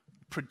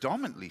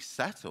predominantly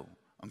settle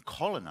and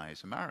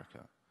colonize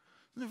America.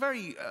 And the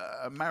very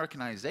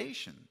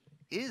Americanization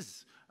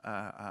is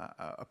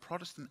a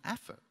Protestant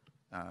effort.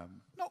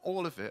 Not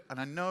all of it, and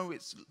I know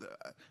it's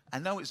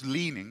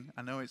leaning,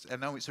 I know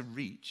it's a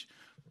reach,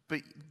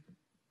 but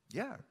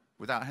yeah,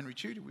 without Henry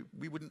Tudor,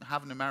 we wouldn't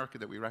have an America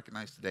that we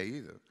recognize today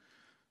either.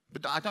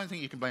 But I don't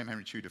think you can blame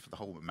Henry Tudor for the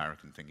whole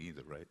American thing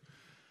either, right?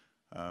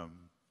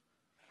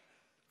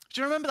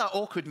 Do you remember that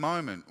awkward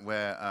moment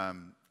where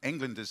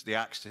England is the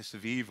axis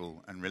of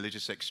evil and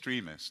religious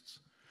extremists?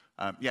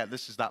 Yeah,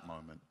 this is that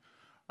moment.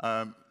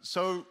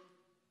 So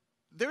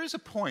there is a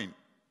point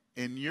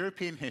in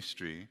European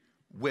history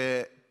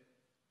where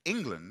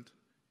England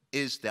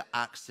is the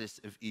axis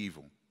of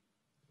evil,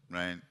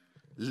 right?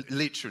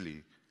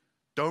 Literally.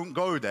 Don't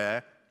go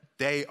there.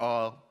 They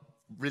are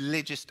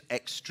religious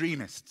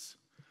extremists.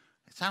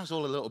 It sounds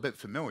all a little bit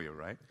familiar,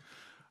 right?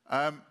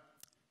 I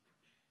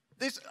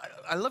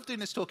love doing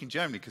this talk in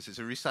Germany because it's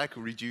a recycle,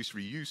 reduce,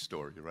 reuse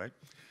story, right?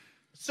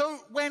 So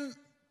when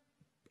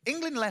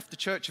England left the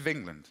Church of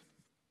England,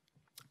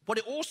 what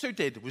it also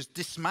did was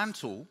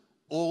dismantle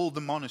all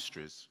the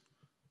monasteries,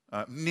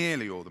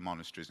 nearly all the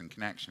monasteries in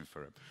connection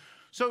for it.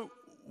 So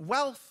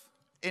wealth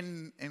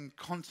in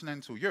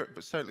continental Europe,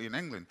 but certainly in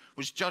England,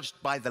 was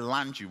judged by the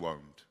land you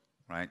owned,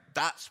 right?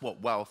 That's what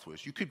wealth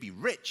was. You could be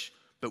rich,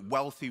 but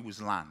wealthy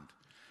was land.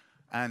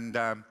 And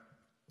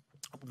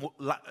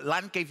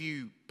land gave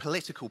you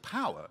political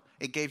power.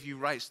 It gave you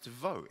rights to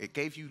vote. It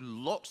gave you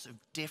lots of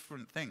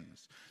different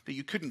things that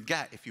you couldn't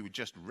get if you were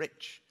just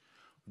rich,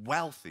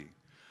 wealthy.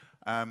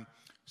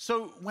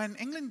 So when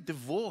England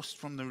divorced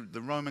from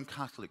the Roman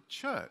Catholic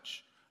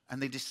Church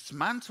and they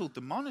dismantled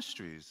the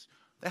monasteries,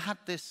 they had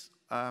this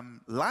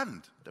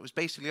land that was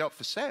basically up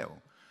for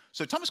sale.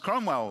 So Thomas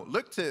Cromwell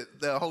looked at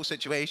the whole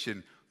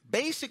situation,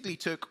 basically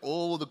took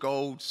all the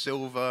gold,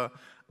 silver,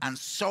 and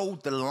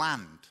sold the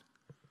land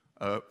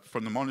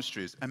from the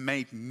monasteries and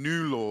made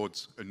new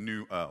lords and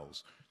new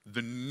earls,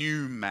 the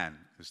new men,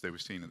 as they were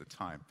seen at the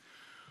time.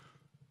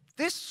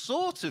 This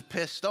sort of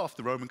pissed off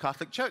the Roman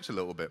Catholic Church a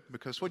little bit,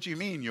 because what do you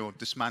mean you're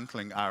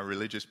dismantling our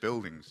religious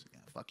buildings? Yeah,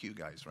 fuck you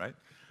guys, right?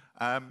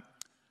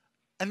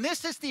 And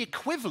this is the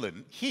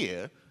equivalent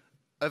here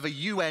of a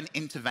UN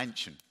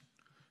intervention.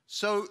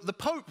 So the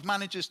Pope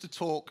manages to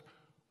talk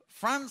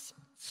France,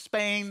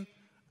 Spain,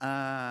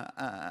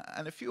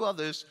 and a few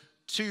others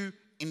to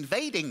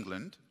invade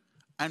England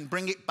and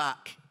bring it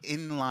back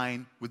in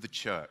line with the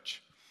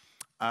church.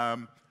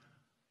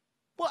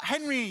 What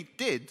Henry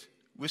did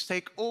was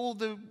take all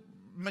the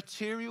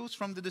materials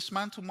from the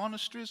dismantled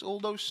monasteries, all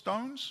those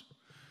stones,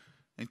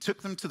 and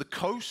took them to the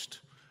coast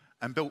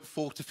and built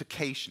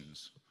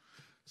fortifications.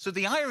 So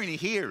the irony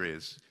here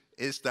is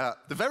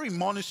that the very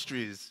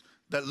monasteries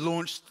that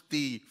launched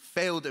the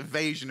failed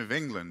invasion of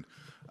England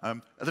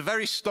are the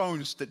very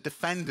stones that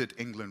defended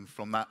England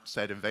from that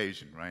said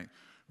invasion, right?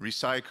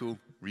 Recycle,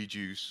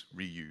 reduce,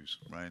 reuse,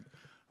 right?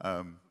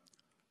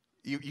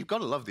 You've got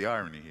to love the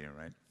irony here,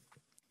 right?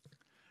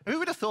 Who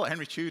would have thought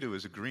Henry Tudor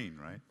was a Green,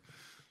 right?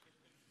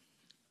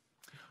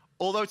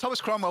 Although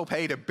Thomas Cromwell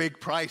paid a big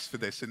price for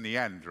this in the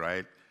end,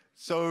 right?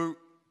 So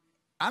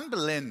Anne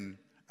Boleyn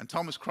and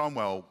Thomas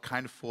Cromwell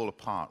kind of fall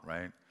apart,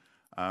 right?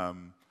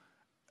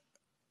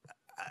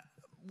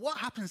 What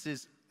happens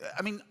is,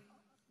 I mean,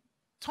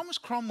 Thomas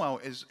Cromwell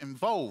is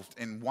involved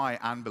in why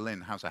Anne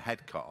Boleyn has her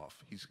head cut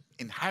off. He's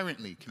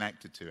inherently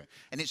connected to it.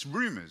 And it's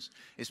rumors,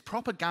 it's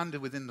propaganda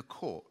within the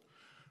court,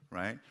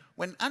 right?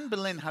 When Anne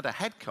Boleyn had her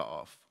head cut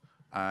off,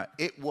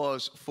 it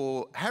was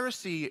for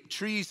heresy,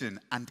 treason,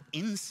 and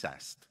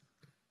incest,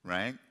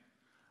 right?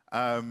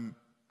 I'm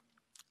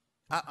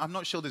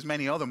not sure there's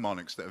many other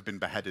monarchs that have been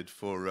beheaded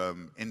for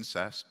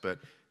incest, but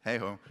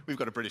hey-ho, we've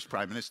got a British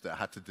Prime Minister that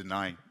had to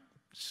deny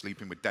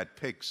sleeping with dead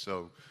pigs,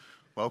 so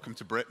welcome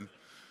to Britain.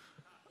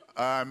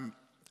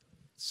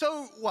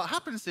 So what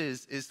happens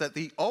is that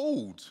the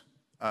old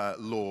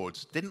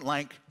lords didn't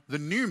like the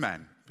new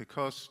men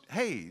because,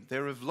 hey,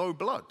 they're of low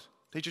blood.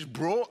 They just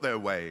brought their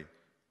way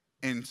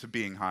into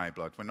being high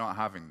blood. We're not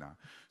having that.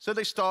 So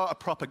they start a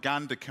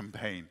propaganda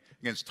campaign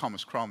against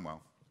Thomas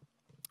Cromwell.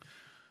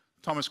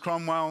 Thomas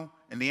Cromwell,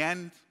 in the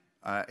end,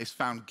 is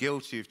found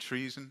guilty of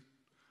treason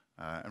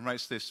and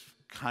writes this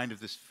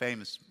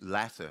famous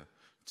letter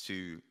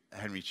to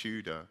Henry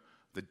Tudor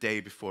the day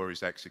before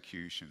his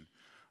execution.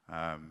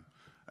 And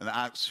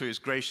asks for his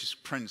gracious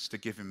prince to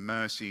give him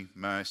mercy,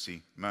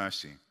 mercy,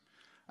 mercy.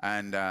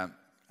 And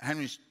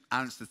Henry's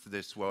answer to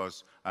this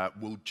was,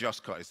 we'll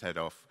just cut his head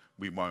off,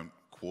 we won't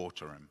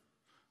quarter him.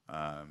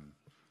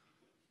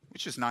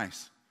 Which is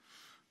nice.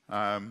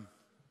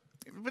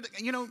 But,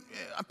 you know,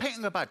 I'm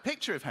painting a bad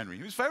picture of Henry.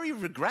 He was very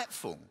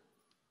regretful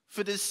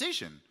for the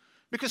decision,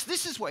 because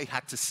this is what he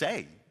had to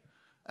say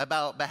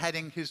about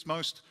beheading his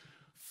most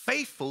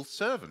faithful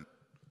servant.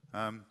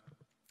 I'm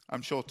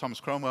sure Thomas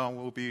Cromwell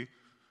will be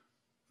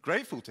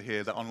grateful to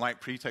hear that on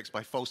light pretext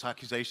by false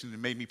accusation, it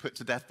made me put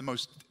to death the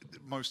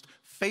most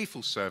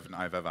faithful servant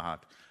I've ever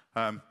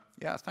had.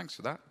 Yeah, thanks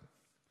for that.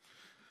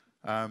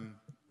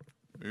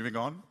 Moving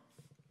on.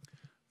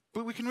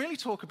 But we can really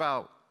talk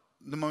about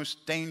the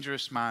most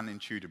dangerous man in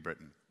Tudor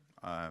Britain.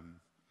 And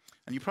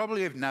you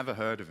probably have never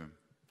heard of him.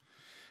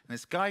 And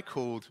it's a guy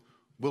called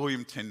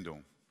William Tyndale.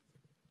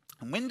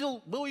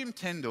 And William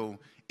Tyndale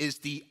is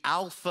the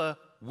alpha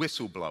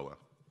whistleblower,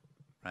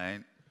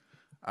 right?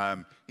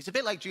 He's a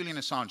bit like Julian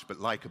Assange, but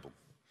likable.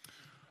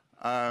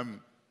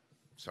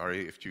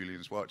 Sorry if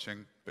Julian's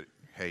watching, but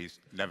hey, he's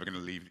never going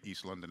to leave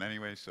East London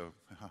anyway, so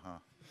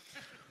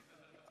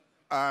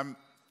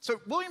so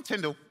William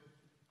Tyndale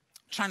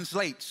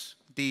translates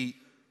the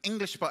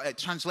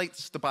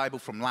Bible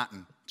from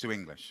Latin to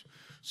English.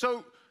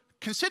 So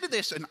consider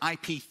this an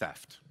IP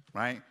theft,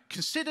 right?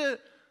 Consider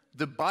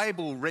the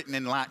Bible written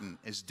in Latin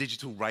as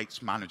digital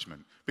rights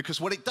management, because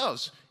what it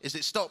does is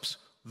it stops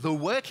the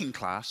working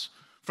class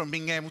from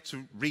being able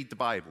to read the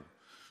Bible.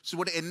 So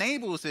what it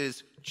enables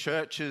is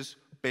churches,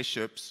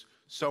 bishops,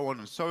 so on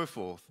and so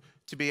forth,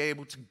 to be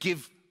able to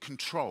give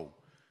control,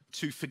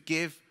 to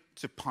forgive,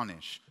 to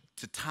punish,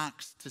 to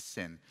tax, to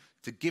sin,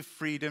 to give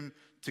freedom,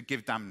 to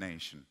give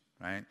damnation,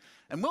 right?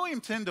 And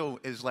William Tyndale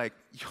is like,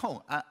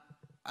 yo,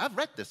 I've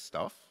read this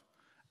stuff,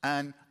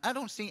 and I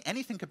don't see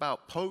anything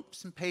about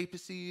popes and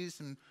papacies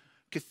and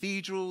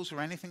cathedrals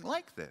or anything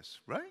like this,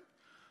 right?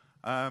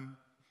 And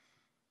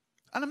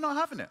I'm not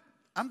having it.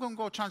 I'm going to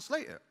go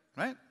translate it,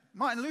 right?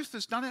 Martin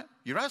Luther's done it.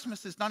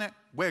 Erasmus has done it.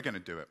 We're going to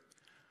do it.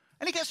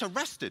 And he gets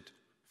arrested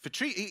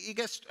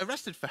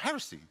for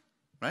heresy,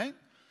 right?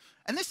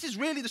 And this is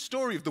really the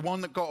story of the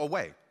one that got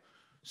away.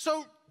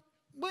 So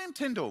William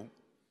Tyndale,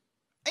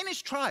 in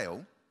his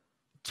trial,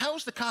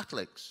 tells the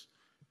Catholics,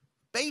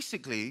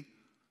 basically,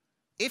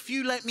 if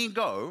you let me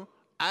go,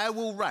 I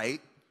will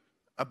write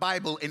a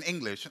Bible in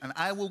English, and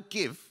I will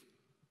give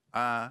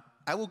the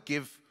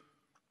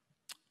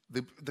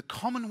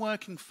common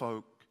working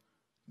folk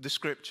the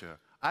scripture.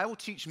 I will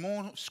teach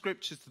more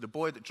scriptures to the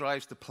boy that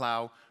drives the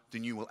plow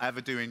than you will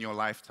ever do in your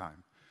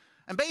lifetime.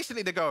 And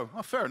basically they go,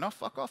 oh, fair enough,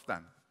 fuck off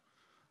then.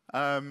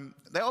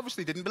 They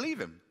obviously didn't believe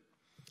him.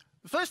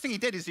 The first thing he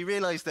did is he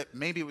realized that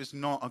maybe it was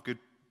not a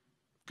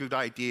good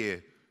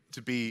idea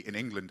to be in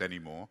England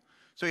anymore.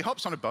 So he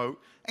hops on a boat,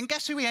 and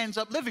guess who he ends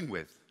up living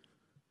with?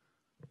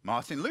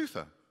 Martin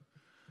Luther.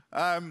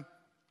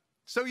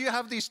 So you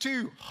have these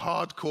two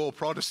hardcore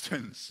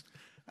Protestants.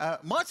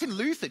 Martin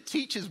Luther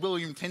teaches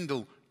William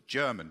Tyndale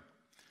German,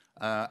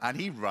 and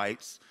he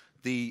writes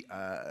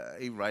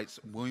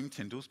William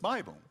Tyndale's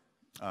Bible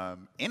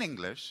in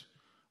English,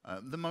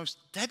 the most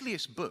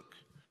deadliest book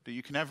that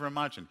you can ever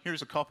imagine.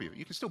 Here's a copy of it.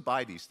 You can still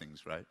buy these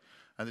things, right?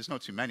 And there's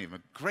not too many of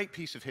them. A great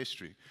piece of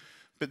history.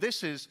 But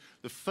this is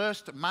the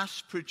first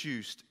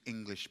mass-produced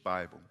English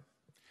Bible.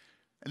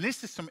 And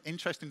this is some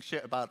interesting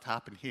shit about to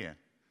happen here.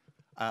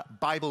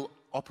 Bible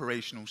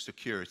operational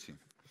security.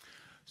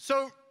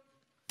 So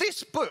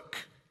this book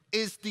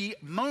is the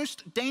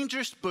most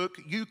dangerous book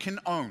you can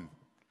own.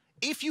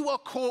 If you are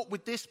caught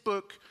with this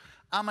book,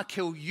 I'm going to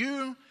kill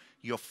you,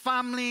 your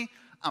family,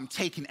 I'm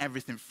taking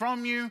everything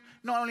from you.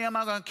 Not only am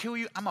I going to kill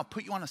you, I'm going to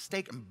put you on a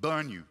stake and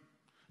burn you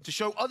to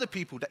show other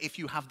people that if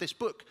you have this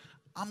book,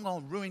 I'm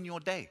going to ruin your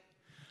day.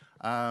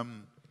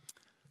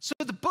 So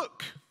the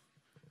book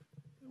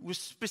was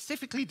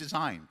specifically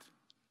designed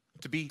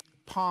to be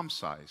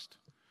palm-sized,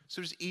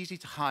 so it's easy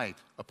to hide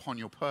upon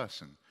your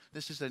person.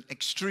 This is an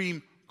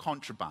extreme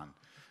contraband.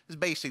 It's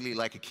basically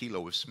like a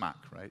kilo of smack,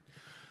 right?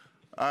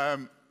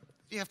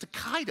 You have to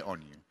hide it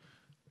on you.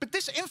 But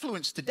this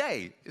influence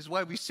today is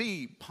why we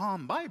see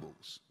palm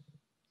Bibles.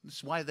 This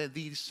is why they're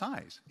these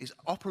size. It's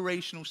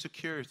operational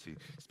security.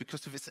 It's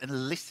because of its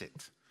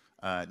illicit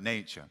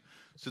nature.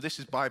 So this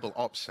is Bible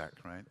OPSEC,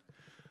 right?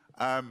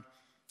 And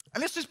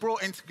this is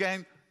brought into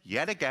again,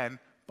 yet again,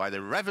 by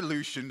the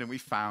revolution that we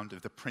found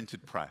of the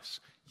printed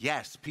press.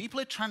 Yes, people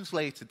had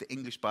translated the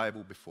English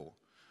Bible before.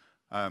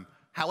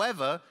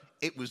 However,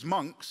 it was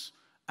monks,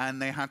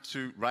 and they had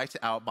to write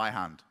it out by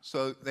hand.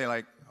 So they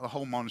like, a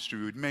whole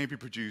monastery would maybe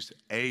produce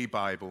a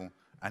Bible,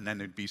 and then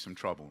there'd be some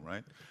trouble,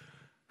 right?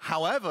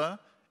 However,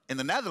 in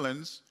the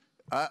Netherlands,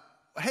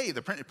 hey,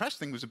 the printed press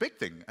thing was a big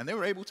thing, and they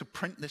were able to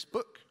print this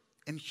book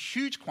in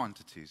huge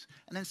quantities,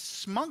 and then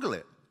smuggle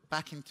it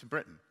back into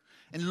Britain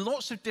in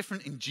lots of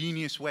different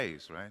ingenious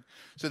ways, right?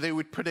 So they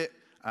would put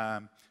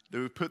the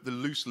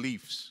loose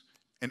leaves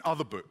in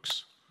other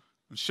books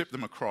and ship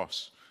them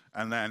across,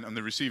 and then on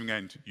the receiving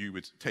end, you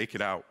would take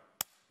it out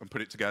and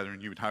put it together,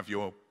 and you would have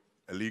your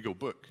illegal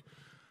book.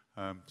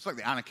 It's like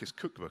the anarchist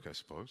cookbook, I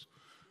suppose.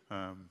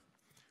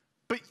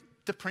 But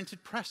the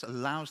printed press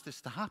allows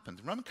this to happen.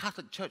 The Roman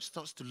Catholic Church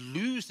starts to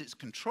lose its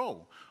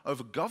control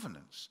over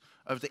governance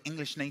of the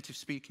English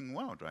native-speaking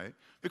world, right?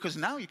 Because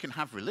now you can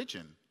have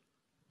religion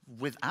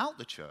without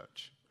the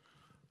church.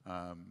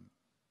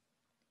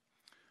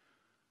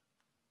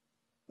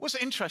 What's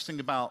interesting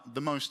about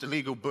the most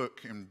illegal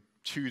book in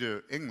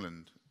Tudor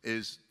England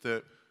is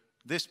that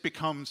this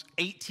becomes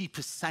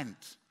 80%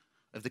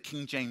 of the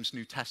King James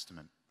New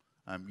Testament.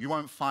 You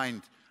won't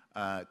find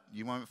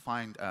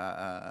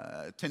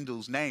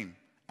Tyndale's name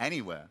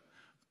anywhere,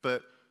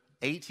 but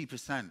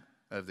 80%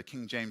 of the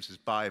King James's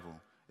Bible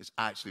is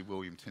actually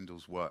William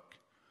Tyndale's work.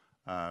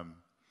 And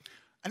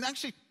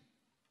actually,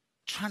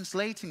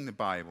 translating the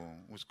Bible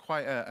was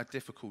quite a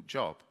difficult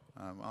job.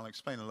 I'll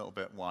explain a little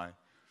bit why.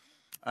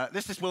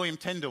 This is William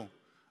Tyndale.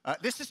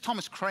 This is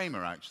Thomas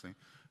Cramer, actually.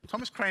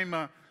 Thomas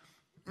Cranmer,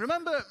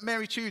 remember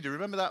Mary Tudor?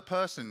 Remember that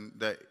person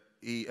that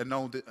he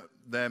annulled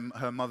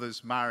her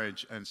mother's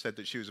marriage and said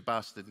that she was a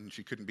bastard and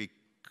she couldn't be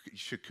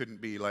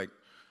like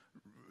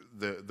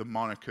the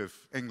monarch of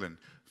England.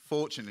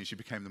 Fortunately, she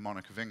became the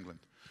monarch of England.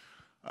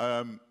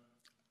 And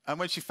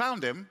when she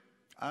found him,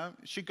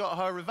 she got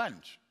her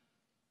revenge.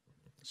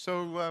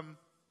 So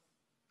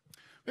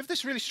we have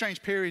this really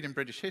strange period in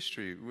British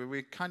history where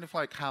we kind of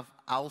like have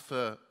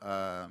alpha,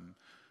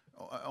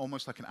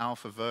 almost like an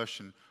alpha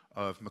version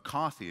of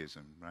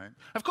McCarthyism, right?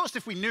 Of course,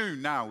 if we knew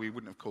now, we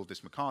wouldn't have called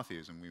this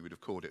McCarthyism. We would have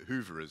called it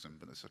Hooverism,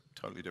 but that's a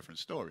totally different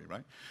story,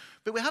 right?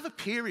 But we have a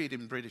period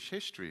in British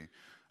history,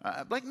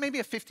 like maybe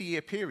a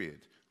 50-year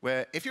period,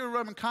 where if you're a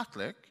Roman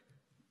Catholic,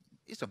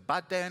 it's a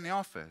bad day in the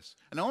office.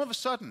 And all of a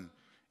sudden,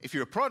 if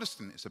you're a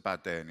Protestant, it's a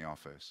bad day in the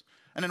office.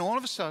 And then all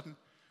of a sudden,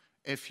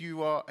 if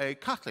you are a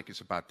Catholic, it's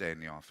a bad day in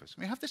the office.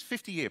 We have this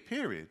 50-year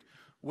period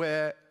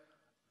where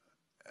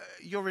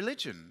your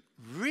religion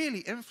really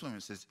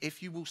influences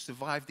if you will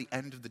survive the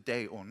end of the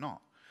day or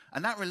not.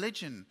 And that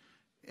religion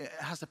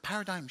has a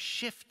paradigm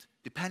shift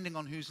depending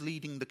on who's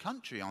leading the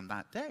country on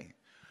that day.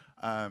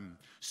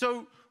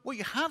 So what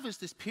you have is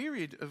this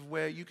period of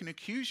where you can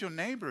accuse your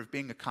neighbor of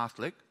being a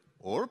Catholic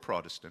or a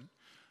Protestant,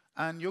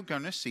 and you're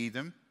going to see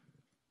them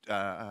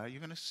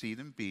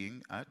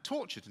being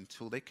tortured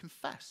until they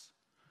confess.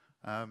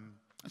 And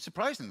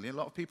surprisingly, a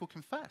lot of people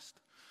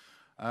confessed.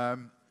 But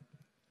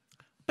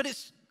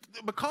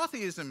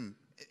McCarthyism,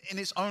 in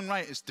its own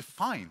right, is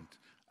defined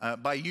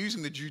by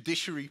using the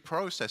judiciary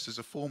process as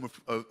a form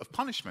of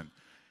punishment.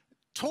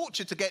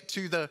 Torture to get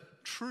to the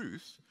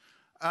truth,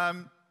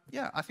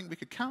 yeah, I think we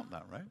could count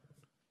that, right?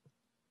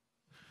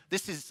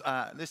 This is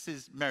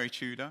Mary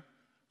Tudor.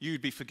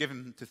 You'd be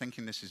forgiven to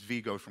thinking this is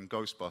Vigo from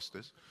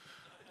Ghostbusters.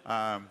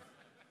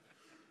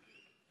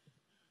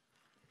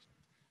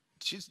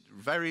 She's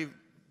very...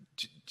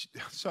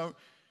 So,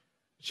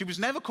 she was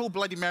never called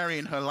Bloody Mary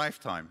in her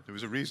lifetime. There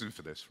was a reason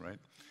for this, right?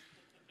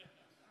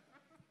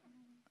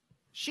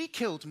 She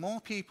killed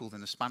more people than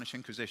the Spanish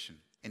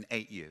Inquisition in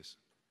 8 years.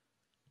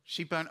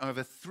 She burnt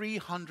over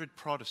 300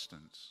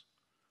 Protestants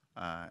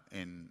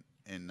in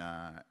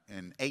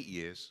 8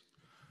 years.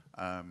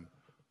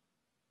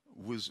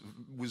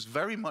 Was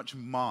very much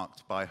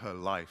marked by her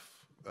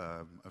life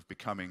of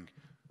becoming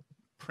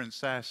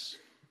princess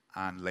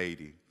and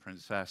lady.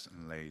 Princess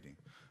and lady.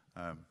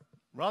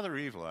 Rather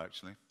evil,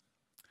 actually.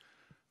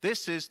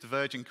 This is the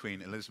Virgin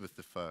Queen, Elizabeth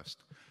I.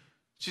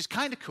 She's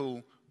kind of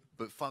cool,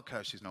 but fuck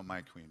her, she's not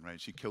my queen, right?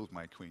 She killed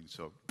my queen,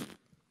 so...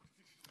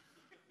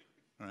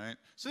 All right?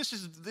 So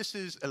this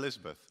is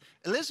Elizabeth.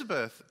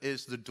 Elizabeth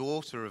is the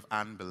daughter of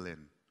Anne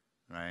Boleyn,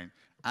 right?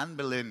 Anne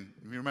Boleyn,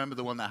 you remember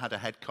the one that had her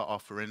head cut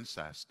off for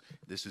incest?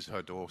 This is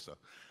her daughter.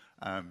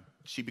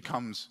 She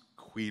becomes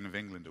Queen of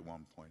England at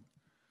one point.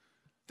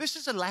 This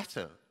is a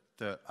letter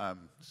that,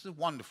 this is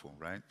wonderful,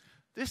 right?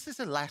 This is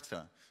a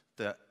letter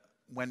that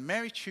when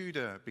Mary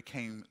Tudor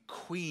became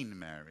Queen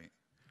Mary,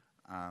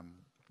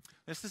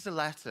 this is a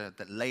letter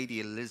that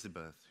Lady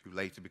Elizabeth, who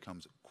later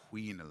becomes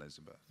Queen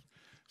Elizabeth,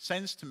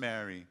 sends to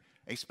Mary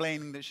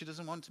explaining that she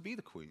doesn't want to be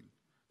the queen,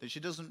 that she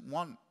doesn't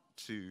want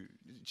to,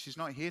 she's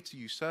not here to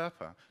usurp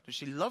her, that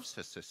she loves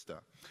her sister.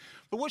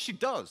 But what she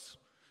does,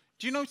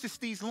 do you notice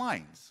these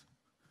lines?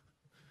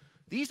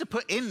 These are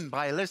put in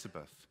by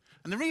Elizabeth.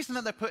 And the reason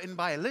that they're put in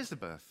by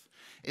Elizabeth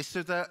is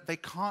so that they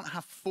can't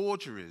have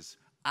forgeries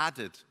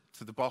added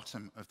to the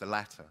bottom of the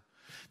letter.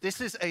 This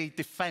is a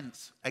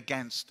defense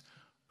against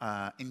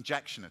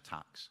injection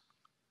attacks.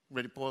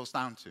 What it boils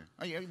down to.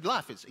 Oh, you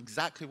laugh, it's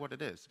exactly what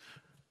it is.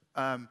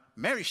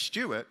 Mary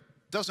Stuart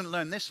doesn't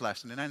learn this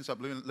lesson and ends up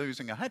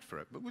losing her head for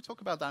it, but we'll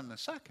talk about that in a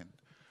second.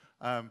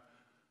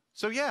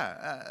 So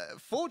yeah,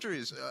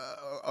 forgeries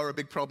are a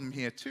big problem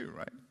here too,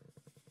 right?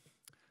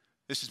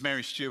 This is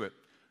Mary Stuart.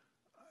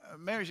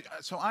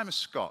 So I'm a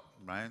Scot,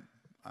 right?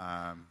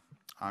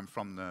 I'm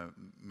from the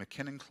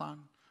McKinnon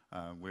clan.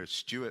 We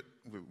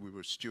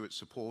were Stuart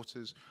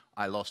supporters.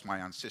 I lost my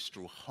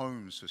ancestral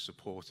homes for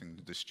supporting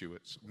the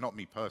Stuarts. Not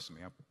me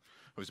personally. I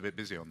was a bit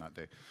busy on that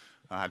day.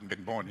 I hadn't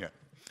been born yet.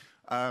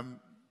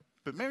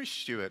 But Mary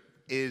Stuart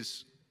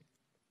is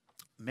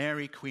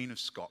Mary, Queen of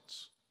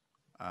Scots.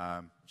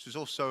 She was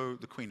also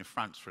the Queen of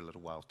France for a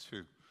little while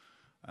too.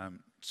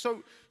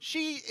 So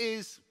she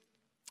is,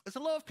 there's a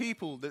lot of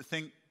people that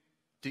think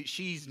that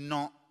she's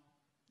not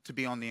to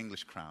be on the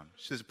English crown.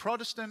 She's a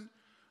Protestant.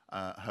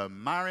 Her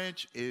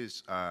marriage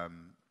is, her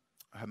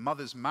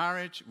mother's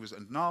marriage was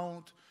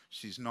annulled.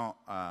 She's not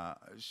right,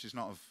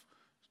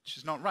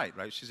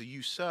 right? She's a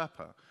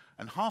usurper.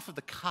 And half of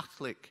the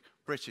Catholic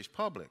British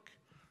public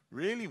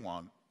really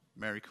want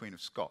Mary, Queen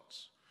of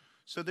Scots.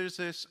 So there's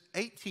this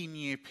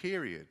 18-year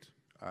period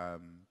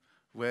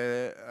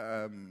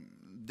where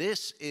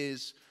this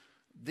is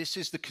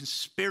the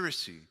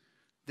conspiracy.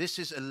 This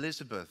is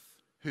Elizabeth,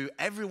 who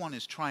everyone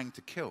is trying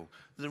to kill.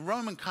 The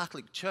Roman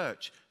Catholic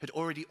Church had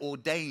already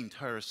ordained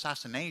her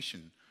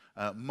assassination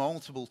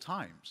multiple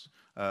times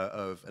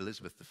of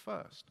Elizabeth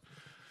I.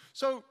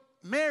 So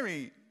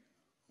Mary,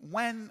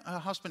 when her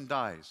husband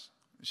dies,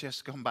 she has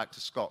to come back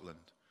to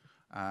Scotland.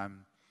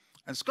 And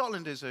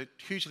Scotland is a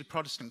hugely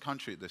Protestant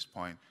country at this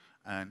point,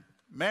 and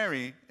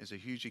Mary is a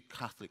hugely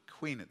Catholic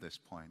queen at this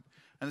point.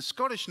 And the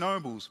Scottish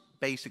nobles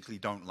basically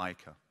don't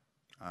like her.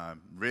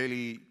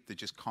 Really, they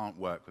just can't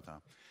work with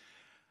her.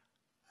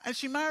 And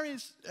she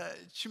marries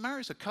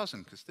a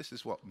cousin, because this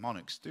is what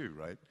monarchs do,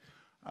 right?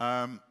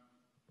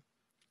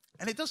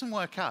 And it doesn't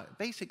work out.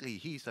 Basically,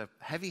 he's a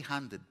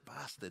heavy-handed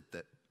bastard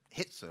that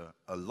hits her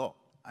a lot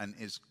and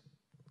is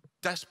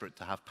desperate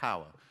to have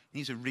power.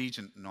 He's a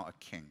regent, not a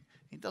king.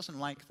 He doesn't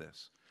like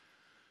this.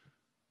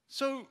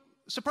 So,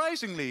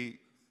 surprisingly,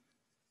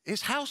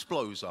 his house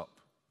blows up,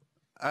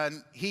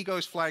 and he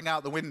goes flying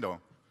out the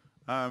window.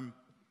 But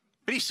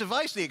he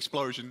survives the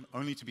explosion,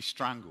 only to be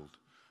strangled.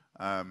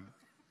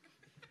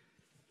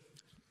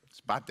 It's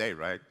a bad day,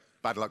 right?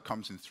 Bad luck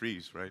comes in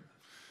threes, right?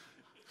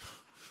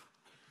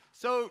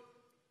 So,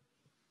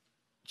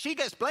 she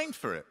gets blamed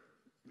for it.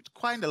 It's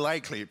kind of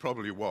likely it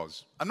probably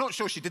was. I'm not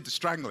sure she did the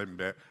strangling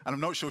bit, and I'm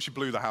not sure she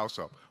blew the house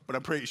up, but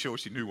I'm pretty sure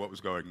she knew what was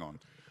going on.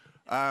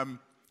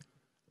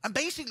 And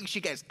basically,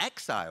 she gets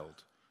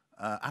exiled,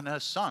 and her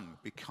son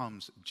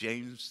becomes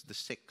James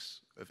VI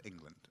of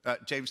England,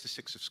 James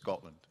VI of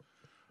Scotland.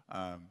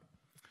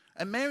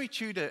 And Mary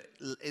Tudor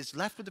is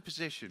left with a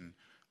position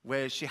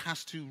where she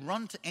has to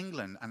run to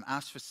England and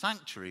ask for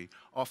sanctuary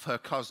of her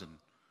cousin,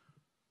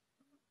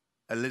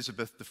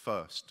 Elizabeth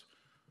I,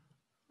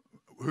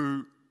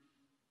 who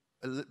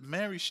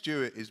Mary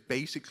Stuart is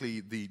basically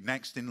the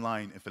next in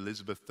line if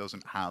Elizabeth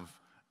doesn't have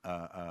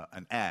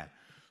an heir.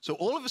 So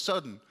all of a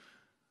sudden,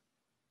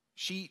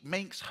 she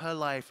makes her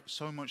life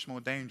so much more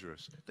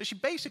dangerous that she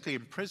basically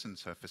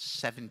imprisons her for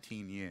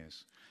 17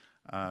 years.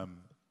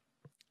 And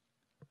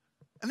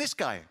this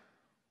guy,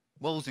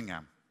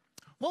 Walsingham.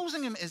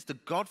 Walsingham is the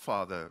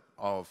godfather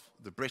of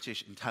the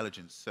British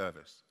intelligence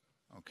service,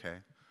 okay?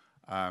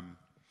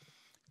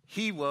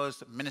 He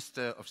was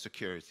Minister of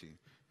Security.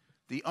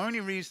 The only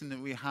reason that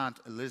we had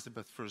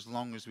Elizabeth for as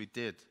long as we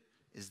did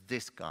is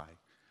this guy.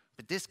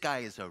 But this guy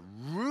is a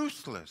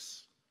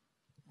ruthless,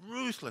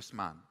 ruthless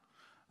man.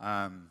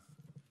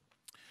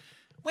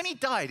 When he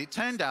died, it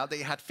turned out that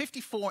he had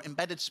 54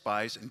 embedded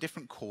spies in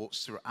different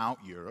courts throughout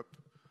Europe.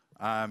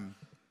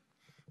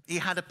 He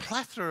had a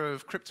plethora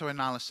of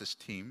cryptoanalysis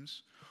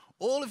teams.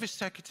 All of his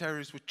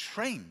secretaries were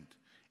trained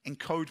in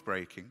code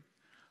breaking.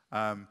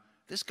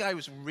 This guy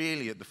was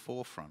really at the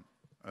forefront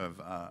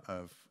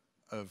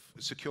of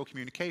secure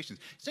communications.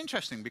 It's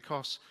interesting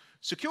because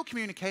secure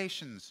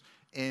communications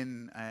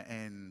in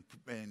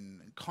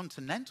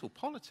continental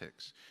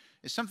politics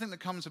is something that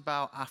comes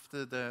about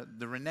after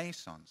the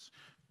Renaissance,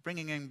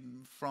 bringing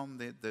in from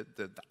the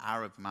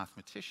Arab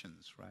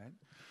mathematicians, right?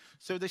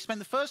 So they spend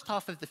the first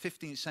half of the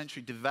 15th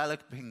century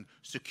developing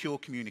secure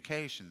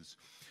communications,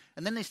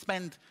 and then they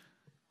spend,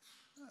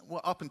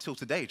 well, up until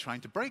today,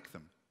 trying to break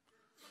them.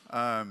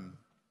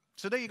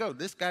 So there you go.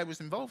 This guy was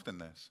involved in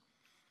this.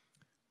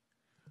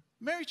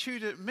 Mary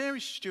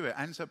Stuart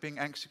ends up being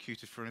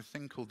executed for a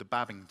thing called the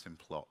Babington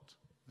Plot.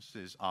 This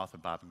is Arthur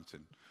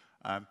Babington.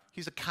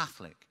 He's a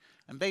Catholic,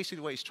 and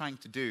basically what he's trying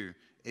to do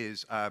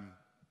is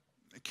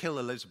kill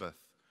Elizabeth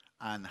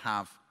and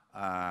have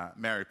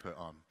Mary put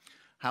on.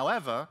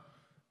 However,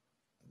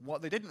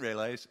 what they didn't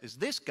realize is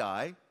this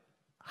guy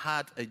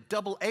had a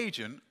double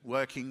agent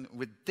working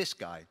with this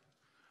guy.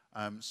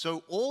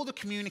 So all the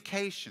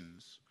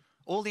communications,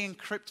 all the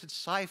encrypted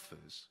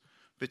ciphers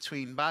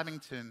between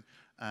Babington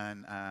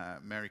and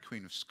Mary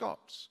Queen of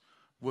Scots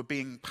were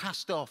being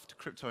passed off to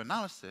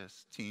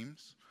cryptoanalysis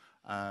teams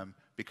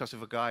because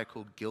of a guy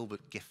called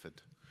Gilbert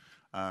Gifford,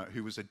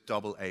 who was a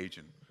double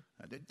agent.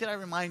 Did I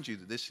remind you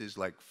that this is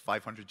like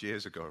 500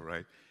 years ago,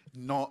 right?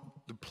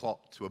 Not the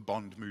plot to a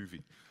Bond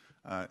movie,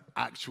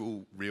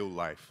 actual real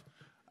life.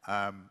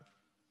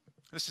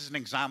 This is an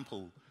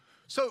example.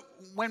 So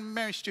when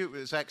Mary Stuart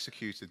was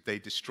executed, they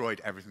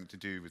destroyed everything to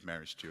do with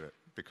Mary Stuart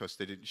because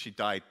she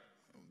died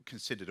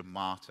considered a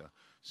martyr.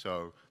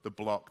 So the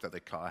block that they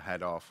cut her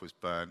head off was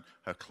burned,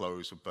 her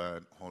clothes were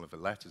burned, all of her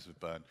letters were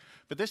burned.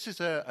 But this is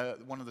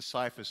one of the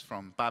ciphers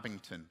from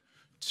Babington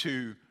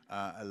to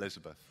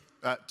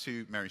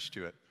to Mary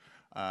Stuart.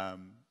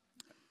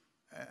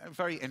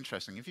 Very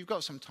interesting. If you've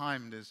got some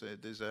time,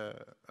 there's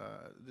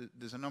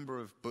a number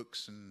of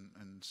books and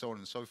so on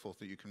and so forth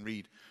that you can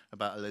read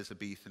about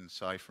Elizabethan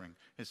ciphering.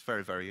 It's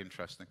very, very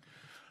interesting.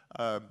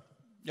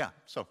 Yeah,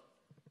 so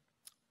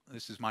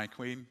this is my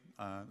queen,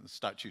 the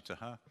statue to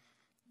her.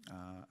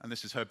 And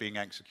this is her being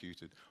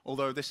executed.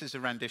 Although this is a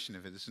rendition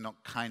of it, this is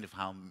not kind of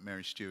how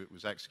Mary Stuart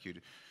was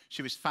executed.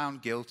 She was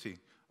found guilty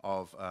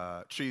of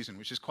treason,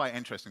 which is quite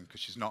interesting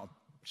because she's not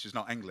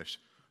English.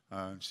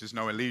 She has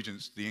no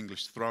allegiance to the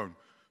English throne.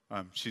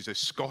 She's a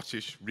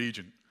Scottish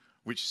regent,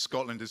 which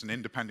Scotland is an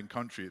independent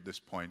country at this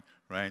point,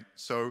 right?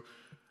 So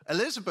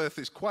Elizabeth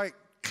is quite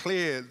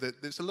clear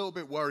that it's a little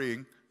bit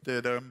worrying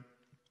that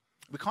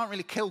we can't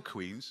really kill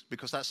queens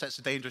because that sets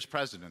a dangerous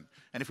precedent.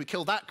 And if we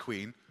kill that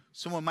queen,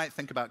 someone might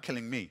think about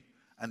killing me.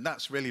 And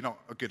that's really not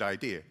a good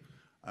idea.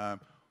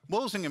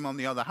 Walsingham, on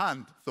the other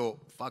hand, thought,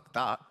 fuck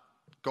that,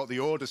 got the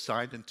order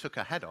signed and took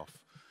her head off.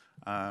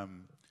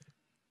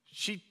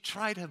 she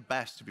tried her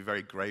best to be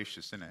very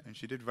gracious in it, and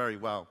she did very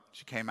well.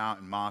 She came out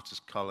in martyr's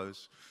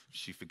colors.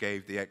 She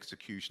forgave the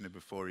executioner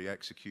before he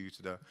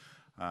executed her.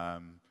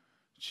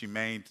 She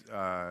made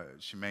a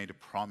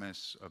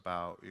promise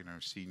about,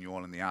 seeing you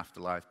all in the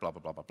afterlife, blah,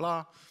 blah, blah, blah,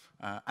 blah.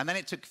 And then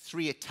it took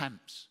 3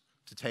 attempts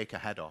to take her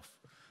head off.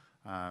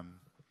 It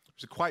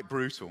was quite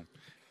brutal.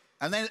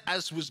 And then,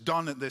 as was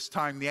done at this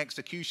time, the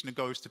executioner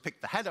goes to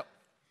pick the head up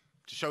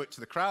to show it to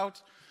the crowd.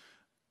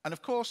 And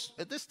of course,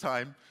 at this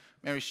time,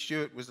 Mary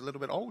Stuart was a little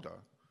bit older.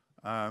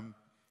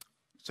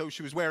 So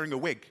she was wearing a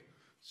wig.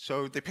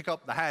 So they pick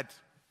up the head,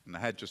 and the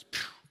head just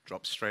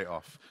drops straight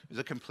off. It was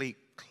a complete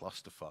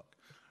clusterfuck.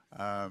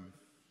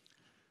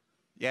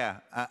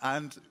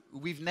 And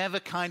we've never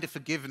kind of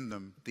forgiven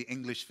them, the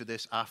English, for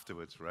this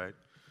afterwards, right?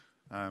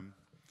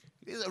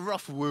 It's a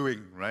rough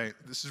wooing, right?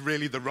 This is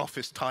really the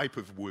roughest type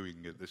of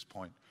wooing at this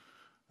point.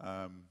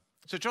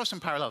 So draw some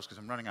parallels, because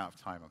I'm running out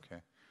of time,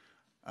 okay?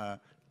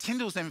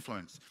 Tyndale's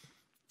influence.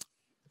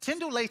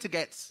 Tyndale later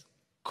gets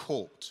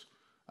caught.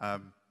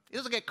 He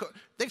doesn't get caught.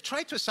 They've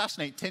tried to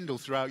assassinate Tyndale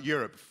throughout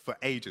Europe for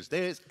ages.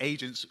 There's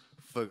agents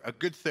for a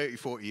good 30,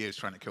 40 years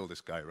trying to kill this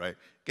guy, right?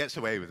 Gets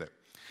away with it.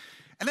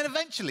 And then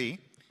eventually,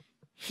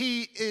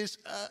 he's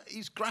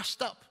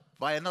grassed up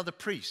by another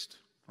priest,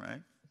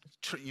 right?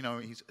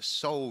 He's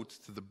sold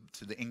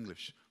to the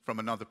English from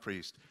another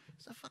priest.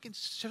 It's a fucking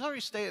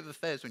sorry state of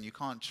affairs when you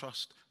can't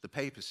trust the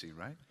papacy,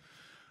 right?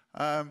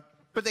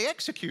 But they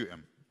execute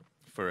him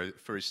for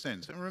his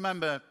sins. And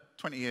remember,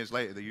 20 years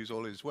later, they use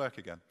all his work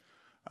again.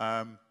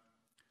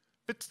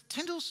 But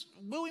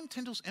William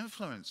Tyndale's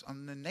influence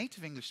on the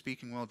native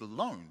English-speaking world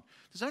alone,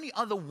 there's only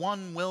other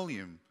one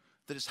William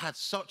that has had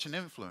such an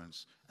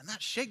influence, and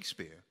that's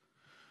Shakespeare.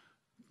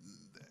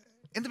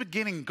 In the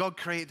beginning, God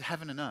created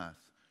heaven and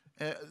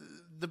earth.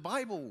 The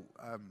Bible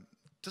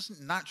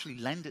doesn't naturally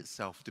lend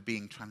itself to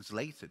being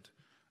translated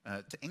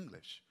to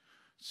English.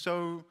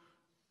 So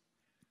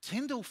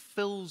Tyndale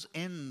fills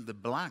in the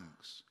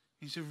blanks.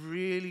 He's a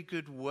really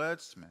good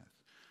wordsmith.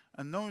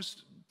 And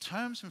those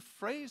terms and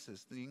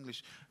phrases, the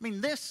English,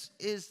 this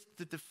is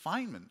the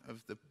definement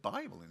of the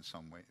Bible in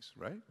some ways,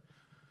 right?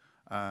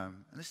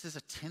 And this is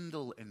a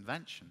Tyndale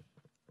invention.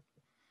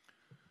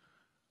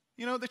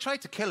 They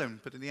tried to kill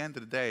him, but at the end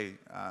of the day,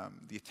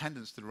 the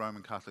attendance to the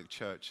Roman Catholic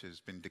Church has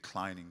been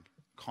declining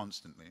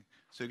constantly.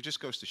 So it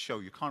just goes to show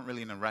you can't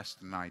really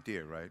arrest an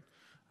idea, right?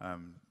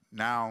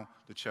 Now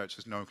the church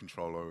has no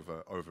control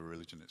over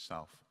religion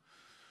itself.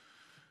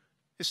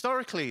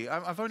 Historically,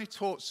 I've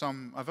talked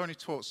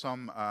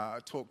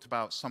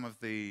about some of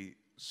the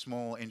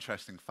small,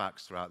 interesting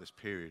facts throughout this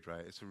period,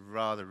 right? It's a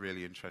rather,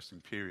 really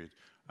interesting period.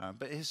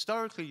 But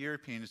historically,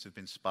 Europeans have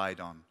been spied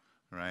on,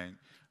 right?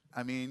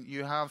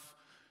 You have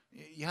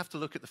to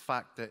look at the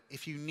fact that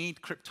if you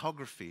need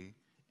cryptography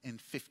in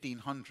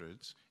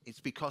 1500s, it's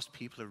because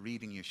people are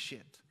reading your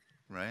shit,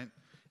 right?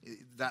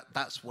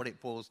 That's what it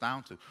boils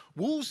down to.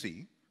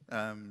 Wolsey,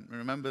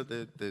 remember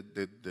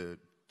the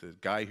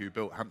guy who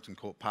built Hampton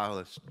Court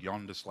Palace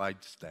yonder slide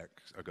deck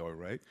ago,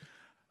 right?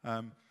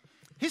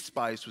 His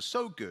spies were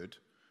so good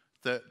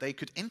that they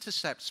could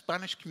intercept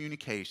Spanish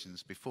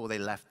communications before they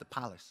left the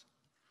palace,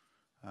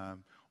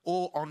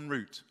 or en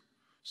route,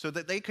 so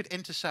that they could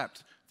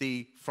intercept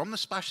from the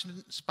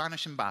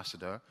Spanish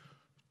ambassador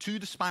to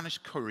the Spanish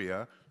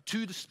courier,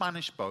 to the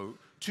Spanish boat,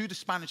 to the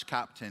Spanish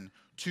captain,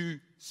 to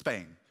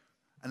Spain.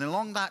 And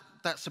along that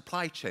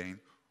supply chain,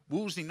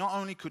 Wolsey not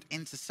only could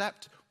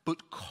intercept,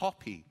 but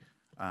copy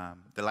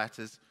the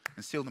letters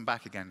and seal them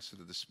back again so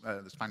that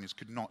the Spaniards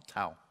could not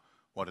tell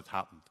what had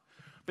happened.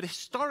 But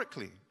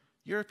historically,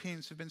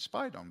 Europeans have been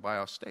spied on by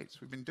our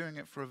states. We've been doing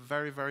it for a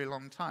very, very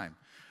long time.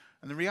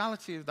 And the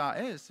reality of that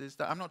is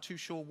that I'm not too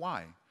sure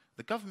why.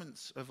 The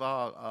governments of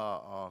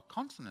our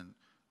continent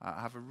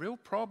have a real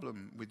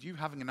problem with you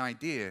having an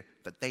idea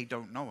that they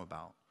don't know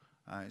about.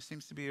 It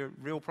seems to be a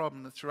real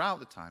problem throughout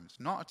the time. It's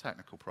not a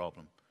technical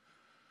problem.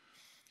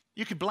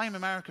 You could blame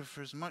America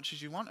for as much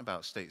as you want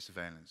about state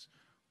surveillance,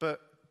 but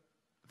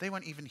they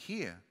weren't even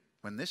here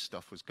when this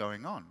stuff was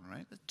going on,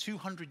 right?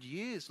 200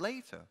 years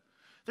later.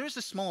 There is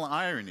a small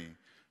irony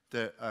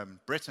that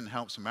Britain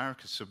helps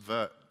America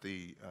subvert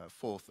the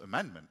Fourth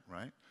Amendment,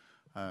 right?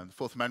 The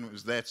Fourth Amendment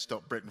was there to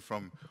stop Britain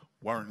from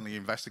warrantedly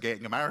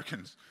investigating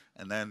Americans,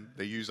 and then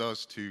they use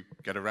us to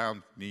get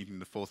around needing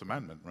the Fourth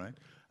Amendment, right?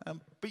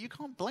 But you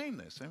can't blame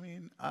this.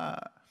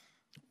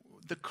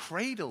 The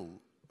cradle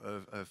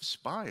of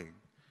spying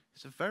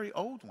is a very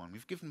old one.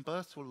 We've given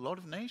birth to a lot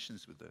of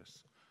nations with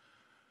this.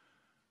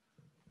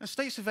 Now,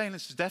 state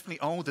surveillance is definitely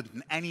older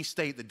than any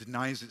state that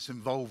denies its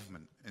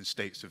involvement in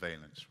state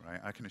surveillance, right?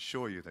 I can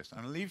assure you this.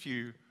 And I'll leave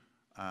you,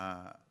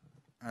 I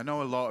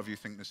know a lot of you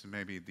think this is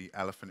maybe the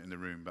elephant in the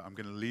room, but I'm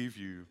going to leave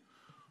you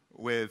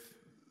with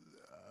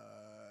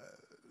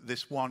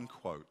this one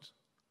quote,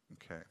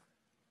 okay?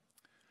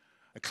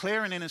 A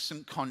clear and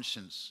innocent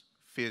conscience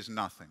fears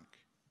nothing.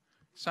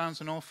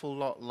 Sounds an awful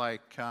lot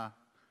like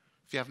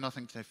if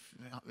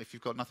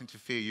you've got nothing to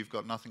fear, you've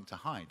got nothing to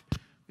hide.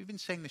 We've been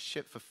saying this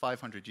shit for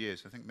 500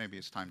 years. I think maybe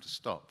it's time to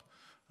stop.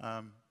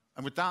 And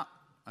with that,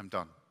 I'm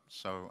done.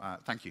 So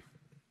thank you.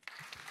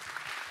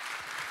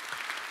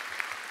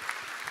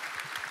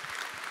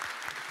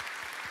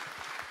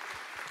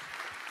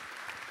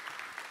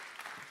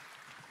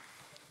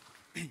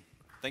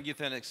 Thank you,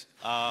 Phoenix.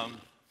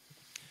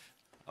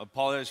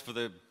 Apologize for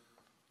the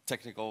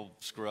technical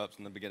screw-ups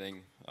in the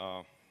beginning.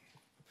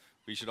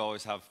 We should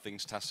always have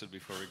things tested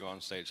before we go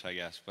on stage, I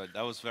guess. But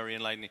that was very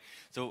enlightening.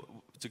 So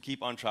to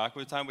keep on track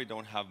with time, we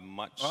don't have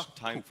much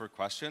time for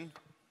question.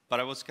 But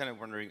I was kind of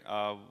wondering,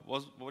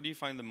 what do you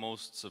find the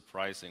most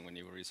surprising when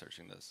you were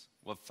researching this?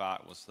 What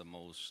fact was the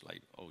most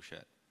like, oh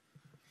shit?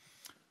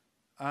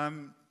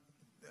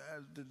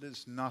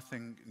 There's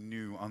nothing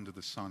new under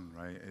the sun,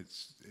 right?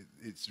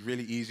 It's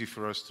really easy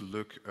for us to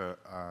look at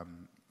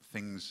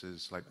things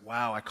as like,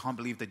 wow, I can't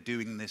believe they're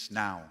doing this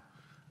now.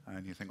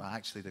 And you think, well,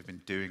 actually, they've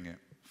been doing it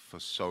for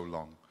so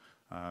long.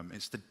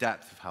 It's the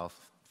depth of how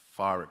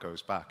far it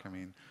goes back. I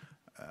mean,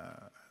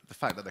 the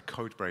fact that they're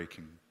code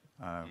breaking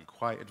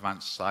quite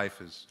advanced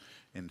ciphers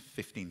in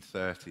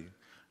 1530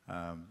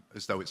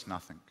 as though it's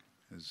nothing.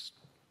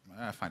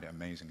 I find it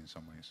amazing in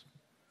some ways.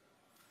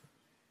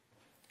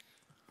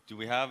 Do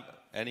we have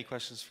any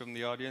questions from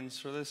the audience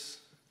for this?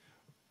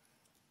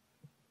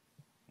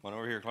 One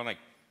over here, Clonic.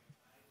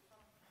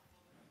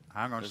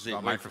 Hang on, just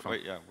a microphone.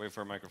 Wait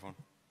for a microphone.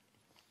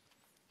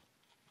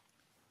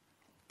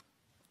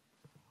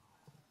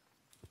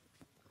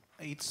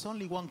 It's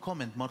only one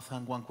comment more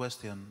than one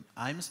question.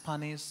 I'm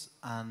Spanish,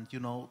 and you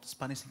know, the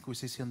Spanish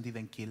Inquisition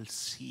didn't kill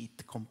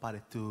shit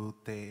compared to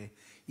the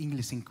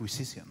English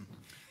Inquisition.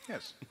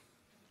 Yes.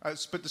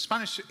 But the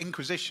Spanish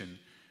Inquisition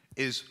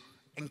is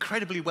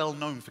incredibly well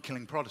known for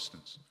killing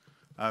Protestants.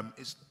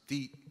 It's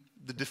the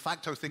de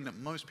facto thing that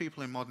most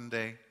people in modern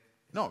day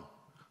know.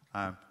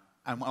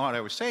 And what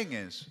I was saying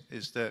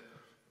is that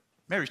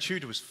Mary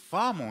Tudor was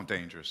far more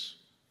dangerous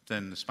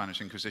than the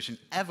Spanish Inquisition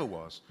ever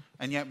was,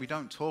 and yet we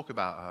don't talk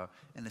about her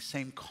in the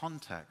same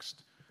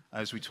context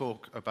as we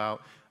talk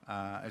about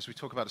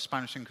the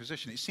Spanish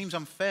Inquisition. It seems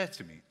unfair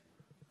to me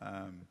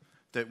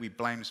that we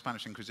blame the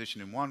Spanish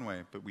Inquisition in one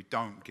way, but we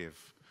don't give.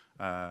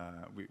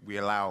 We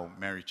allow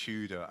Mary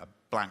Tudor a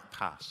blank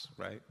pass,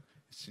 right?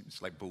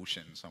 It's like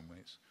bullshit in some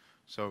ways.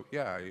 So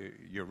yeah,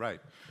 you're right.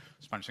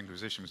 The Spanish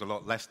Inquisition was a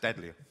lot less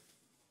deadly.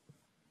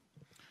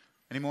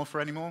 Any more?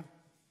 Well,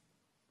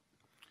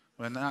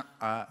 in that,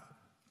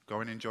 go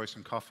and enjoy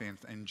some coffee and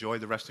enjoy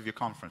the rest of your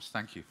conference.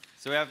 Thank you.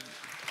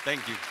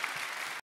 Thank you.